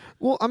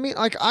 Well, I mean,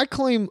 like I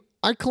claim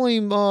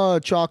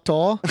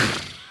Choctaw.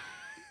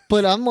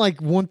 But I'm like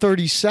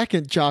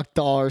 132nd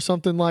Choctaw or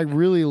something like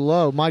really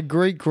low. My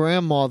great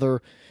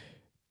grandmother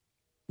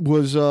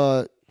was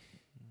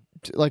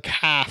like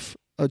half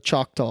a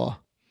Choctaw.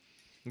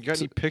 You got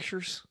any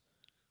pictures?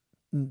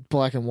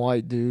 Black and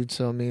white, dude.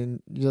 So I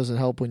mean, it doesn't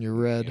help when you're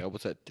red. Yeah,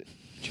 what's that?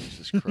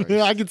 Jesus Christ!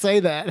 I can say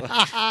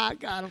that.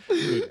 Got him.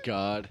 Good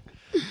God.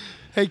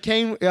 Hey,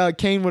 Kane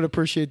would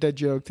appreciate that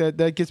joke.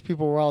 That gets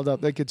people riled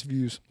up. That gets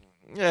views.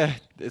 Yeah,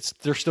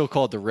 they're still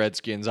called the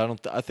Redskins.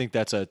 I think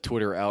that's a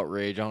Twitter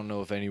outrage. I don't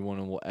know if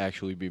anyone will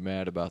actually be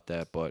mad about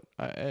that, but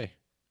I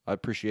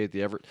appreciate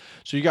the effort.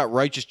 So you got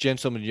Righteous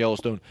Gentleman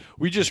Yellowstone.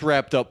 We just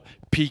wrapped up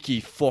Peaky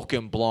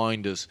fucking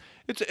Blinders.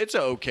 It's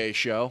an okay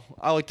show.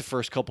 I like the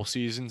first couple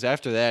seasons.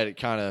 After that, it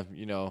kind of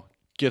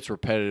gets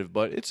repetitive,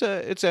 but it's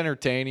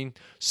entertaining.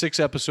 6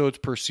 episodes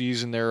per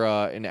season. They're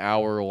an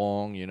hour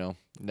long.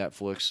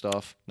 Netflix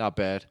stuff. Not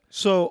bad.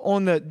 So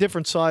on the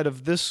different side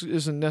of this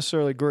isn't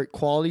necessarily great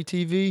quality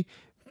TV,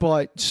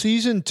 but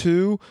season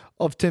 2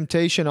 of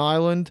Temptation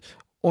Island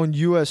on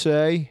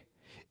USA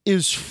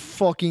is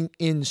fucking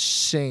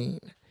insane.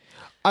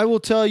 I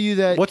will tell you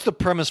that. What's the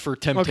premise for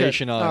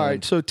Temptation Island? All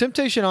right. So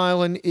Temptation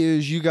Island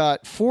is you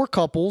got 4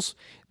 couples.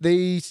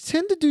 They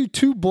tend to do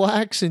 2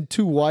 blacks and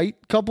 2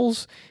 white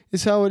couples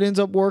is how it ends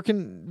up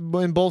working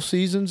in both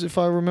seasons, if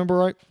I remember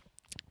right.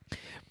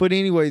 But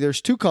anyway,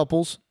 there's 4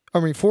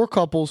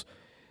 couples,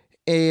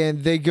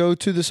 and they go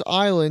to this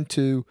island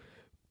to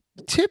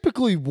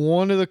typically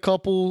one of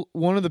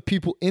the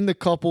people in the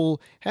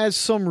couple has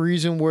some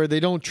reason where they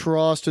don't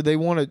trust or they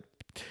want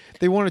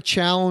to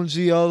challenge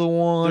the other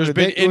one.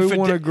 They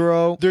want to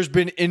grow. There's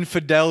been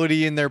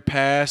infidelity in their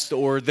past,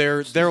 or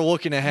they're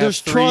looking to have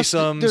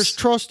threesomes. There's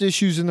trust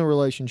issues in the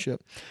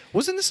relationship.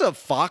 Wasn't this a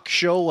Fox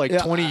show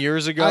 20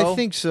 years ago? I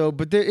think so,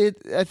 but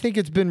I think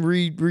it's been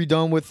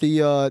redone with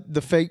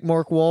the fake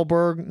Mark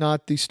Wahlberg,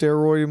 not the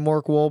steroid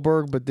Mark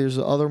Wahlberg, but there's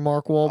the other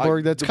Mark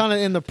Wahlberg that's kind of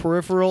in the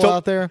peripheral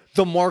out there.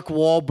 The Mark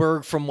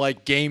Wahlberg from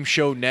Game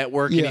Show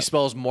Network, and he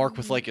spells Mark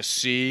with a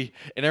C,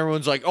 and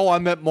everyone's like, "Oh, I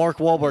met Mark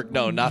Wahlberg."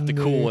 No, not the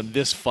cool one.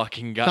 This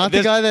fucking guy. Not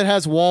the guy that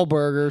has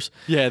Wahlburgers.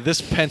 Yeah,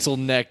 this pencil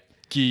neck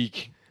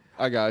geek.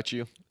 I got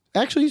you.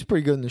 Actually, he's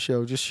pretty good in the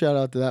show. Just shout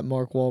out to that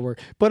Mark Wahlberg.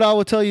 But I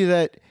will tell you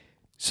that.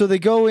 So they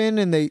go in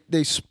and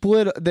they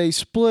split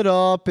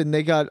up, and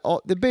they got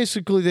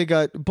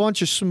a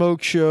bunch of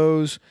smoke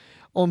shows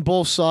on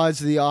both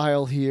sides of the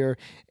aisle here,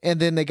 and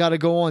then they got to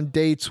go on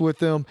dates with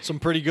them. Some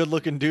pretty good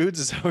looking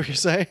dudes, is that what you're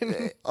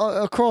saying?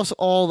 Across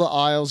all the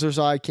aisles, there's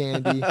eye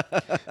candy.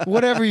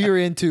 Whatever you're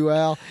into,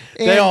 Al.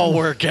 And they all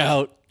work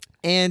out.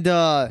 And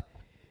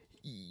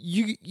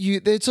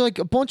it's like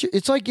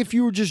it's like if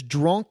you were just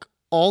drunk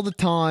all the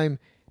time,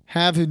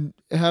 having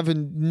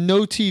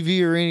no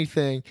TV or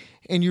anything,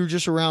 and you're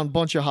just around a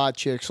bunch of hot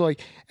chicks.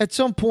 Like at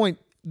some point,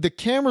 the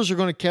cameras are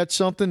going to catch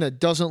something that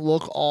doesn't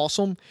look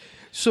awesome.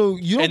 So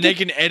you don't they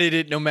can edit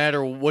it no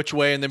matter which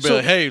way, and then be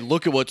like, "Hey,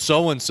 look at what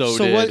so and so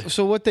did."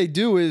 So what they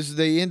do is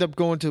they end up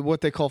going to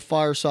what they call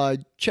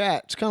fireside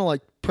chat. It's kind of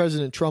like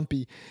President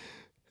Trumpy,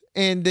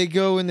 and they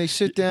go and they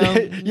sit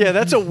down. Yeah,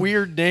 that's a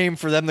weird name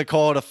for them to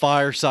call it a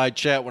fireside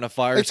chat when a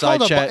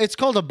fireside chat. It's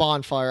called a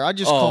bonfire. I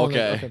just call it.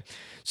 Okay.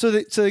 So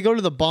they go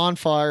to the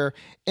bonfire,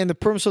 and the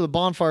purpose of the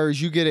bonfire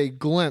is you get a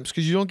glimpse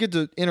because you don't get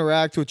to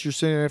interact with your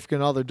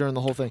significant other during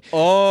the whole thing.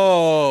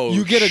 Oh,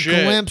 you get a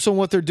glimpse on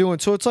what they're doing.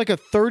 So it's like a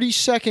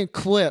 30-second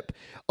clip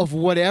of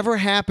whatever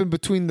happened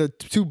between the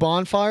two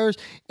bonfires,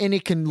 and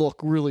it can look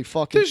really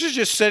fucking. This is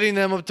just setting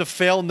them up to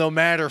fail no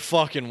matter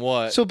fucking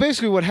what. So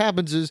basically, what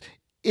happens is.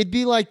 It'd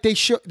be like they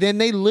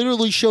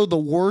literally show the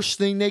worst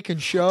thing they can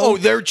show. Oh,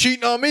 they're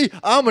cheating on me?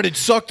 I'm going to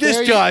suck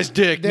this guy's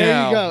dick now.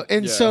 There you go.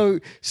 And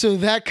so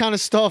that kind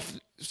of stuff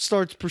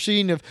starts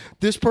proceeding. If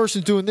this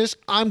person's doing this,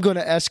 I'm going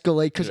to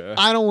escalate because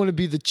I don't want to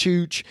be the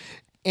chooch.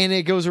 And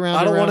it goes around.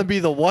 I don't want to be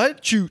the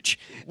what? Chooch.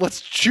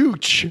 What's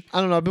chooch?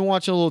 I don't know. I've been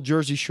watching a little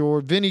Jersey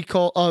Shore.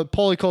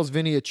 Paulie calls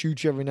Vinny a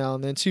chooch every now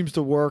and then. Seems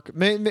to work.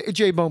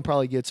 J-Bone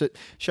probably gets it.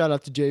 Shout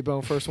out to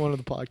J-Bone, first one of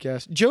the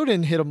podcast. Joe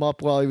didn't hit him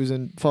up while he was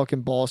in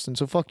fucking Boston,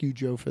 so fuck you,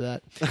 Joe, for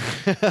that.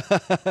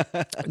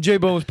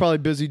 J-Bone was probably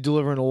busy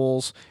delivering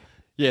oils.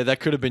 Yeah,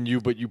 that could have been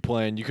you, but you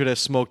planned. You could have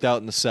smoked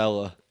out in the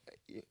cellar.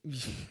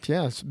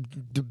 Yeah, it's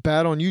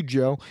bad on you,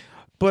 Joe.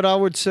 But I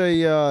would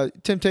say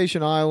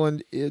Temptation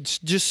Island, it's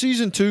just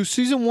season 2.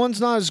 Season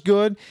 1's not as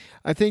good.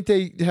 I think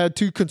they had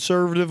too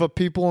conservative of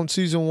people in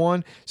season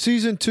 1.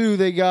 Season 2,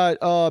 they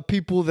got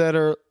people that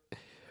are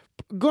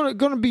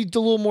gonna be a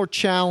little more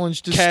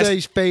challenged to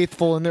stay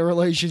faithful in their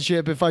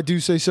relationship, if I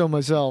do say so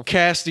myself.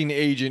 Casting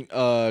agent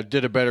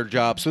did a better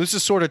job. So this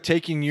is sort of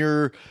taking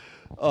your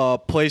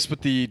place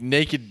with the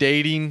naked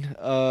dating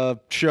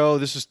show.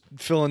 This is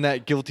filling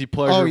that guilty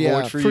pleasure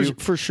void for you.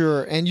 For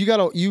sure. And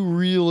you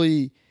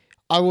really...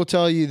 I will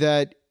tell you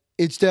that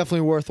it's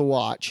definitely worth a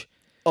watch.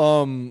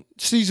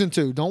 Season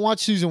 2. Don't watch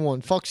season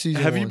 1. Fuck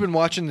season 1. Have you been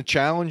watching the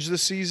challenge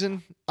this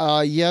season?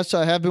 Yes,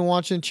 I have been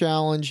watching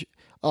challenge.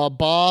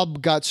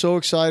 Bob got so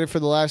excited for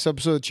the last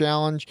episode of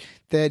challenge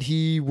that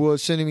he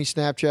was sending me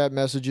Snapchat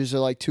messages at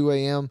like 2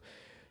 a.m.,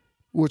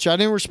 which I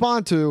didn't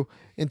respond to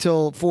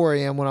until 4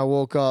 a.m. when I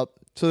woke up.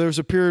 So there was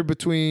a period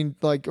between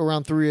like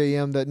around 3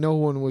 a.m. that no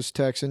one was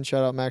texting.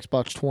 Shout out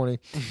MaxBox20.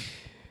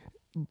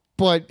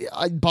 But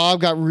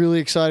Bob got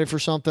really excited for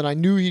something. I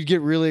knew he'd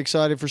get really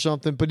excited for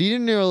something, but he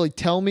didn't really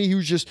tell me. He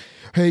was just,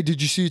 "Hey,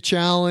 did you see a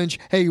challenge?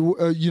 Hey,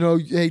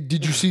 hey,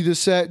 did you see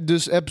this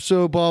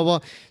episode? Blah blah."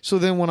 So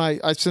then when I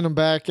sent him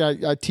back,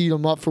 I teed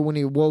him up for when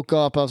he woke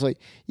up. I was like,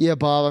 "Yeah,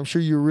 Bob, I'm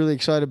sure you're really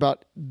excited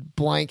about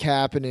blank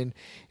happening,"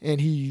 and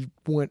he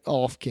went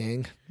off,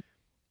 king.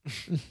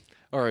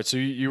 All right, so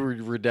you were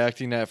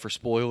redacting that for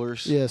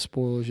spoilers. Yeah,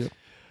 spoilers. Yeah.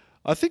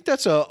 I think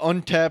that's a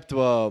untapped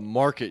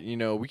market. You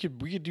know, we could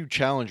do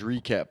challenge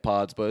recap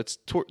pods, but it's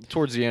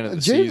towards the end of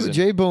the season.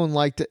 J-Bone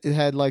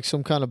had like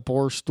some kind of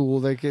bar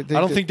stool. I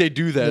don't think they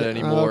do that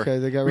anymore.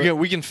 Okay,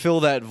 we can fill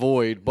that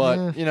void, but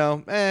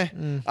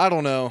I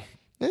don't know.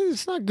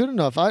 It's not good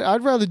enough.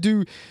 I'd rather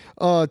do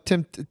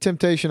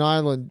Temptation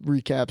Island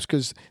recaps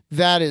because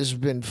that has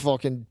been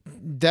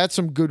that's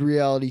some good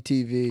reality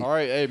TV. All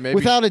right, hey, maybe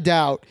without a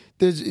doubt,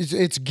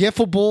 it's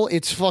gifable.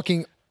 It's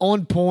fucking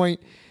on point.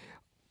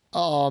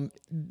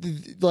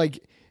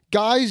 Like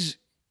guys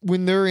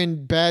when they're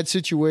in bad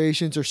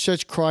situations are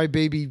such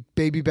crybaby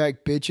baby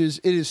back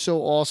bitches. It is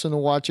so awesome to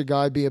watch a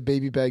guy be a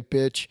baby back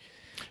bitch.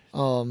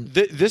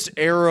 This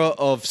era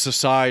of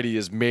society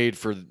is made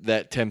for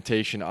that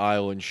Temptation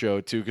Island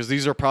show too, because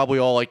these are probably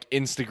all like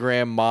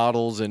Instagram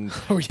models and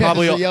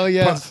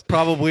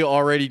probably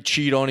already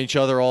cheat on each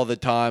other all the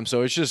time.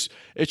 So it's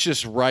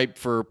just ripe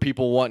for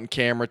people wanting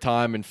camera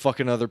time and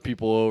fucking other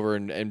people over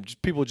and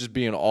just people just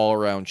being all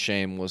around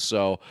shameless.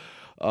 So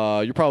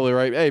you're probably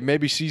right. Hey,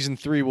 maybe season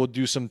 3 we'll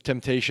do some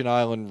Temptation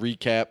Island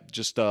recap,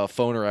 just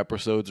phoner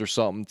episodes or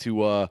something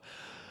to.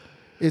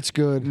 It's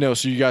good. No,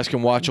 so you guys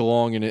can watch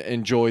along and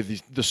enjoy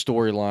the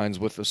storylines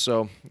with us.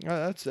 So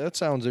that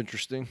sounds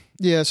interesting.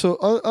 Yeah, so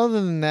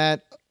other than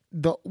that,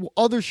 the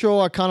other show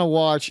I kind of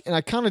watch, and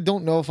I kind of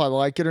don't know if I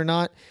like it or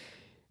not,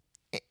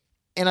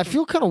 and I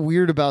feel kind of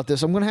weird about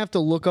this. I'm going to have to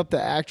look up the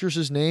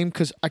actress's name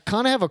because I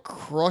kind of have a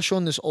crush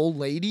on this old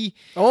lady.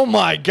 Oh,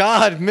 my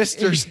God.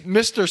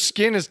 Mr.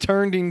 Skin has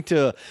turned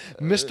into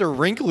Mr.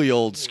 Wrinkly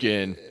Old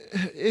Skin.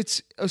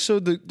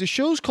 So the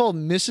show's called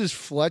Mrs.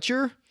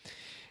 Fletcher.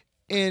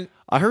 And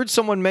I heard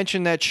someone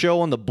mention that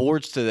show on the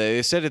boards today.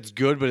 They said it's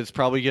good, but it's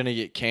probably going to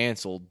get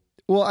canceled.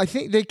 Well, I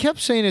think they kept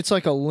saying it's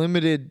like a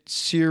limited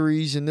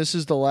series, and this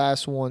is the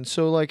last one.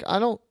 So, like, I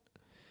don't...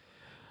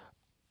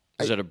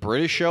 Is it a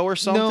British show or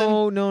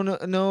something?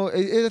 No.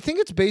 I think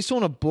it's based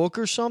on a book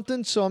or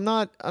something, so I'm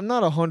not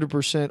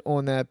 100%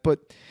 on that.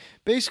 But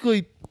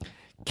basically,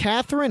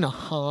 Catherine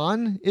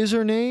Hahn is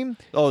her name.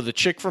 Oh, the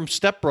chick from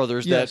Step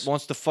Brothers that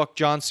wants to fuck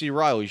John C.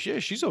 Reilly. Yeah,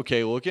 she's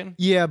okay looking.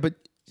 Yeah, but...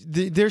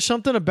 There's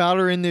something about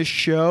her in this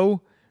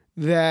show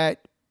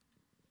that,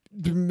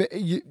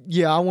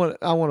 I want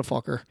to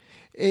fuck her.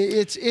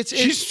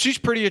 She's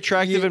pretty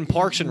attractive in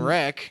Parks and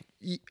Rec.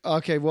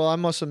 Okay, well I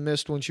must have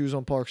missed when she was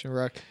on Parks and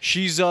Rec.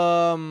 She's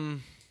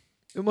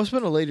It must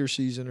have been a later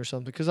season or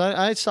something because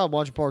I stopped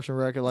watching Parks and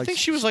Rec at I think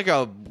she was like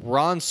a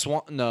Ron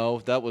Swan.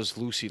 No, that was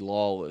Lucy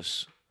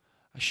Lawless.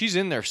 She's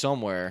in there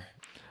somewhere.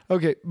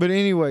 Okay, but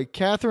anyway,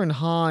 Catherine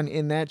Hahn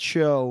in that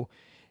show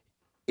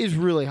is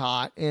really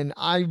hot, and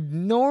I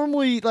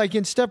normally like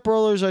in Step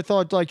Brothers I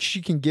thought like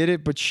she can get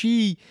it, but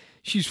she's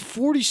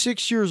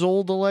 46 years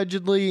old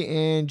allegedly,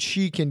 and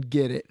she can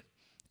get it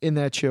in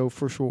that show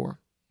for sure.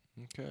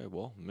 Okay,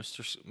 well,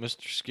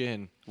 Mr.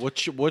 Skin.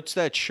 What's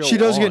that show? She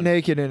does on? get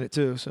naked in it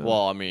too. So.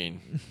 Well, I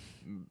mean,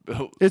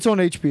 it's on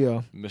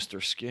HBO.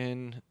 Mr.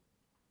 Skin.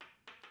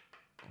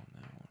 On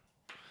that one.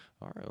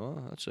 All right,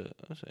 well, that's an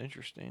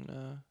interesting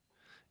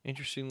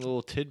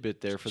little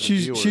tidbit there for the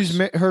viewers.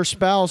 Her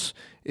spouse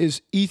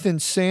is Ethan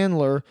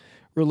Sandler,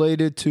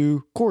 related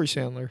to Corey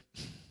Sandler,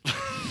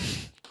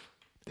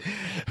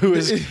 who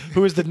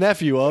is the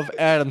nephew of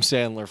Adam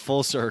Sandler.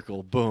 Full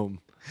circle,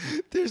 boom.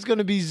 There's going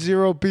to be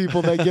 0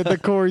 people that get the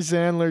Corey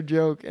Sandler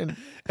joke, and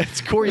it's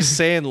Corey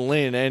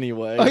Sandlin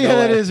anyway. Oh yeah,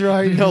 that is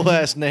right. No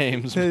last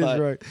names. That is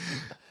right.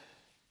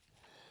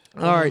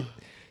 All right.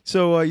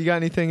 So you got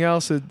anything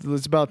else?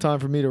 It's about time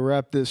for me to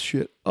wrap this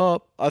shit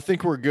up. I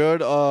think we're good.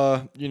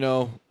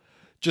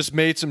 Just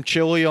made some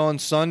chili on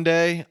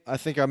Sunday. I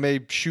think I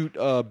may shoot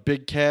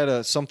Big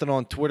Cat something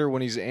on Twitter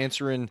when he's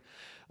answering,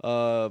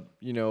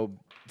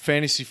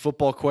 fantasy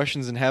football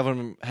questions and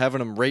having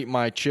him rate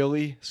my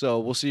chili. So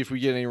we'll see if we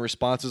get any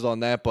responses on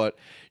that. But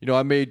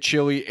I made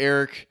chili.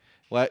 Eric,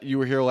 you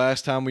were here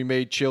last time. We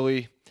made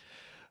chili.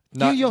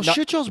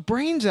 Shit y'all's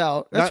brains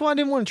out. That's why I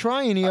didn't want to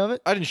try any of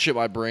it. I didn't shit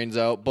my brains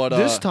out, but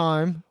this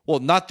time. Well,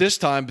 not this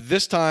time, but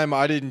this time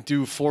I didn't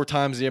do 4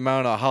 times the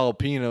amount of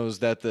jalapenos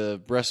that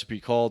the recipe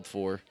called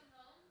for.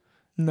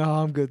 No,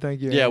 I'm good,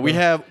 thank you. Yeah,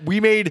 we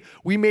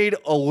made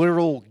a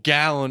literal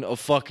gallon of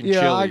fucking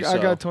chili. I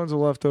got tons of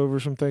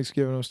leftovers from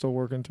Thanksgiving. I'm still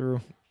working through.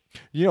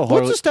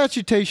 What's the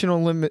statutation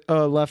on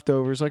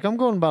leftovers? Like I'm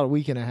going about a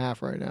week and a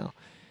half right now.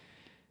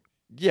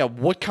 Yeah,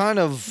 what kind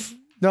of?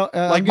 No,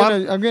 I'm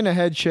getting a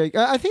head shake.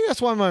 I think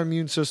that's why my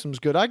immune system's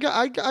good. I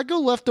go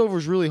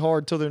leftovers really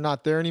hard till they're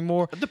not there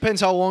anymore. It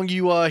depends how long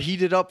you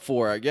heat it up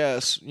for, I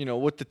guess.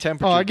 What the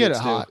temperature. Oh, I get it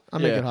hot. I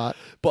make it hot.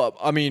 But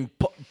I mean.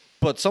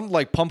 But something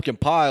like pumpkin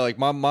pie, like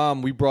my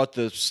mom, we brought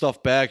the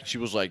stuff back, and she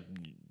was like,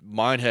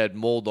 mine had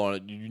mold on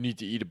it. You need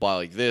to eat it by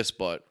like this,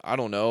 but I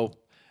don't know.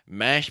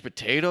 Mashed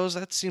potatoes?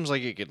 That seems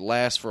like it could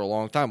last for a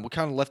long time. What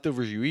kind of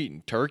leftovers are you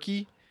eating?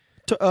 Turkey?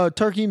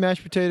 Turkey,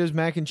 mashed potatoes,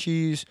 mac and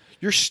cheese.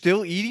 You're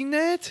still eating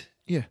that?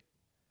 Yeah.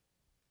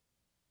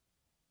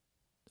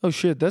 Oh,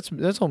 shit.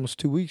 That's almost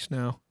 2 weeks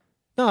now.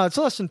 No, it's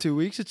less than 2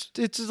 weeks. It's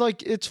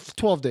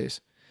 12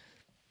 days.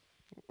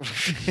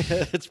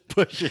 It's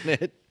pushing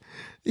it.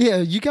 Yeah,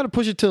 you got to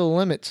push it to the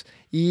limits.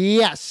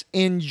 Yes,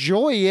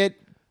 enjoy it.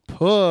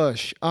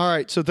 Push. All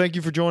right, so thank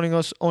you for joining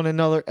us on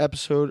another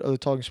episode of the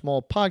Talking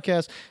Small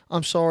podcast.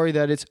 I'm sorry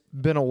that it's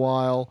been a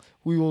while.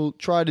 We will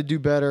try to do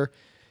better.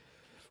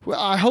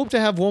 I hope to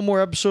have one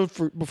more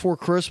episode before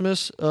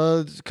Christmas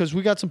because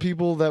we got some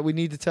people that we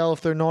need to tell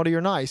if they're naughty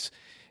or nice.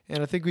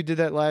 And I think we did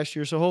that last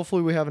year, so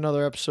hopefully we have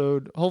another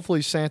episode.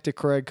 Hopefully Santa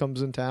Craig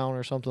comes in town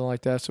or something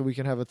like that so we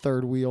can have a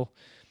third wheel.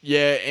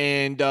 Yeah,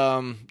 and,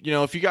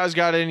 if you guys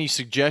got any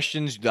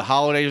suggestions, the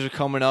holidays are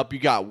coming up. You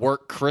got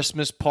work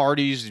Christmas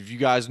parties. If you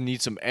guys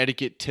need some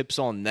etiquette tips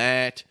on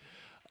that,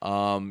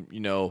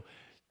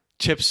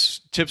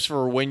 tips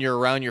for when you're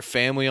around your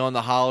family on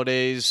the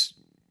holidays,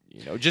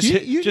 just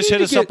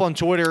hit us up on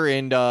Twitter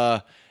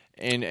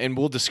and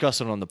we'll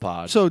discuss it on the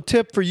pod. So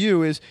tip for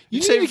you is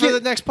you save it for the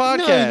next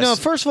podcast. No,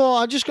 first of all,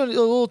 I'm just going to a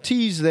little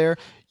tease there.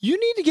 You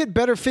need to get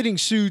better fitting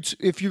suits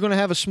if you're going to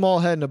have a small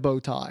head and a bow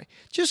tie.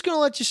 Just going to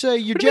let you say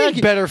your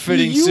jacket. Better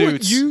fitting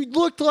suits. You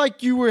looked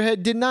like you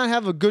did not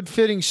have a good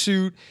fitting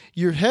suit.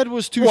 Your head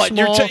was too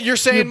small. You're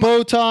saying your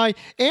bow tie.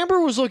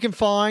 Amber was looking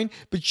fine,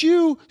 but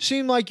you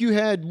seemed like you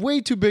had way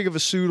too big of a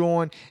suit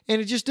on,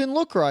 and it just didn't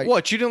look right.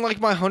 What? You didn't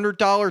like my $100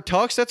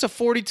 tux? That's a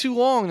 42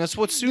 long. That's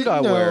what suit I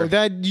wear. No,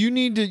 that you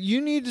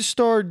need to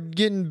start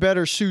getting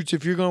better suits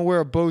if you're going to wear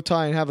a bow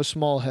tie and have a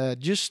small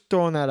head. Just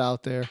throwing that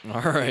out there.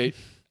 All right.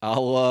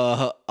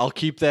 I'll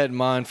keep that in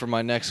mind for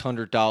my next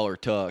 $100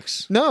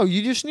 tux. No,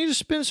 you just need to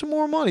spend some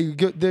more money.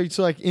 It's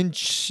like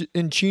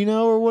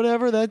Inchino or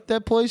whatever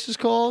that place is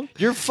called.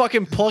 You're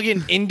fucking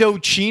plugging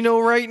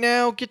Indochino right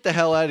now? Get the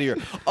hell out of here.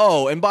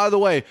 Oh, and by the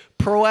way,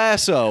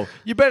 Proasso,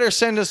 you better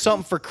send us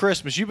something for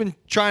Christmas. You've been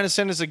trying to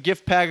send us a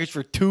gift package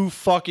for 2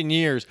 fucking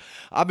years.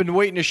 I've been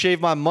waiting to shave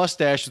my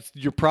mustache with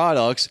your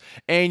products,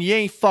 and you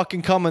ain't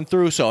fucking coming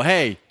through. So,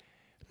 hey,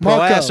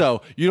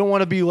 Proasso, you don't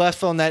want to be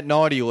left on that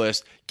naughty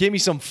list. Give me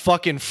some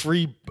fucking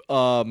free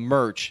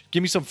merch.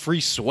 Give me some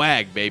free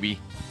swag, baby.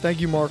 Thank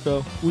you,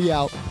 Marco. We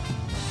out.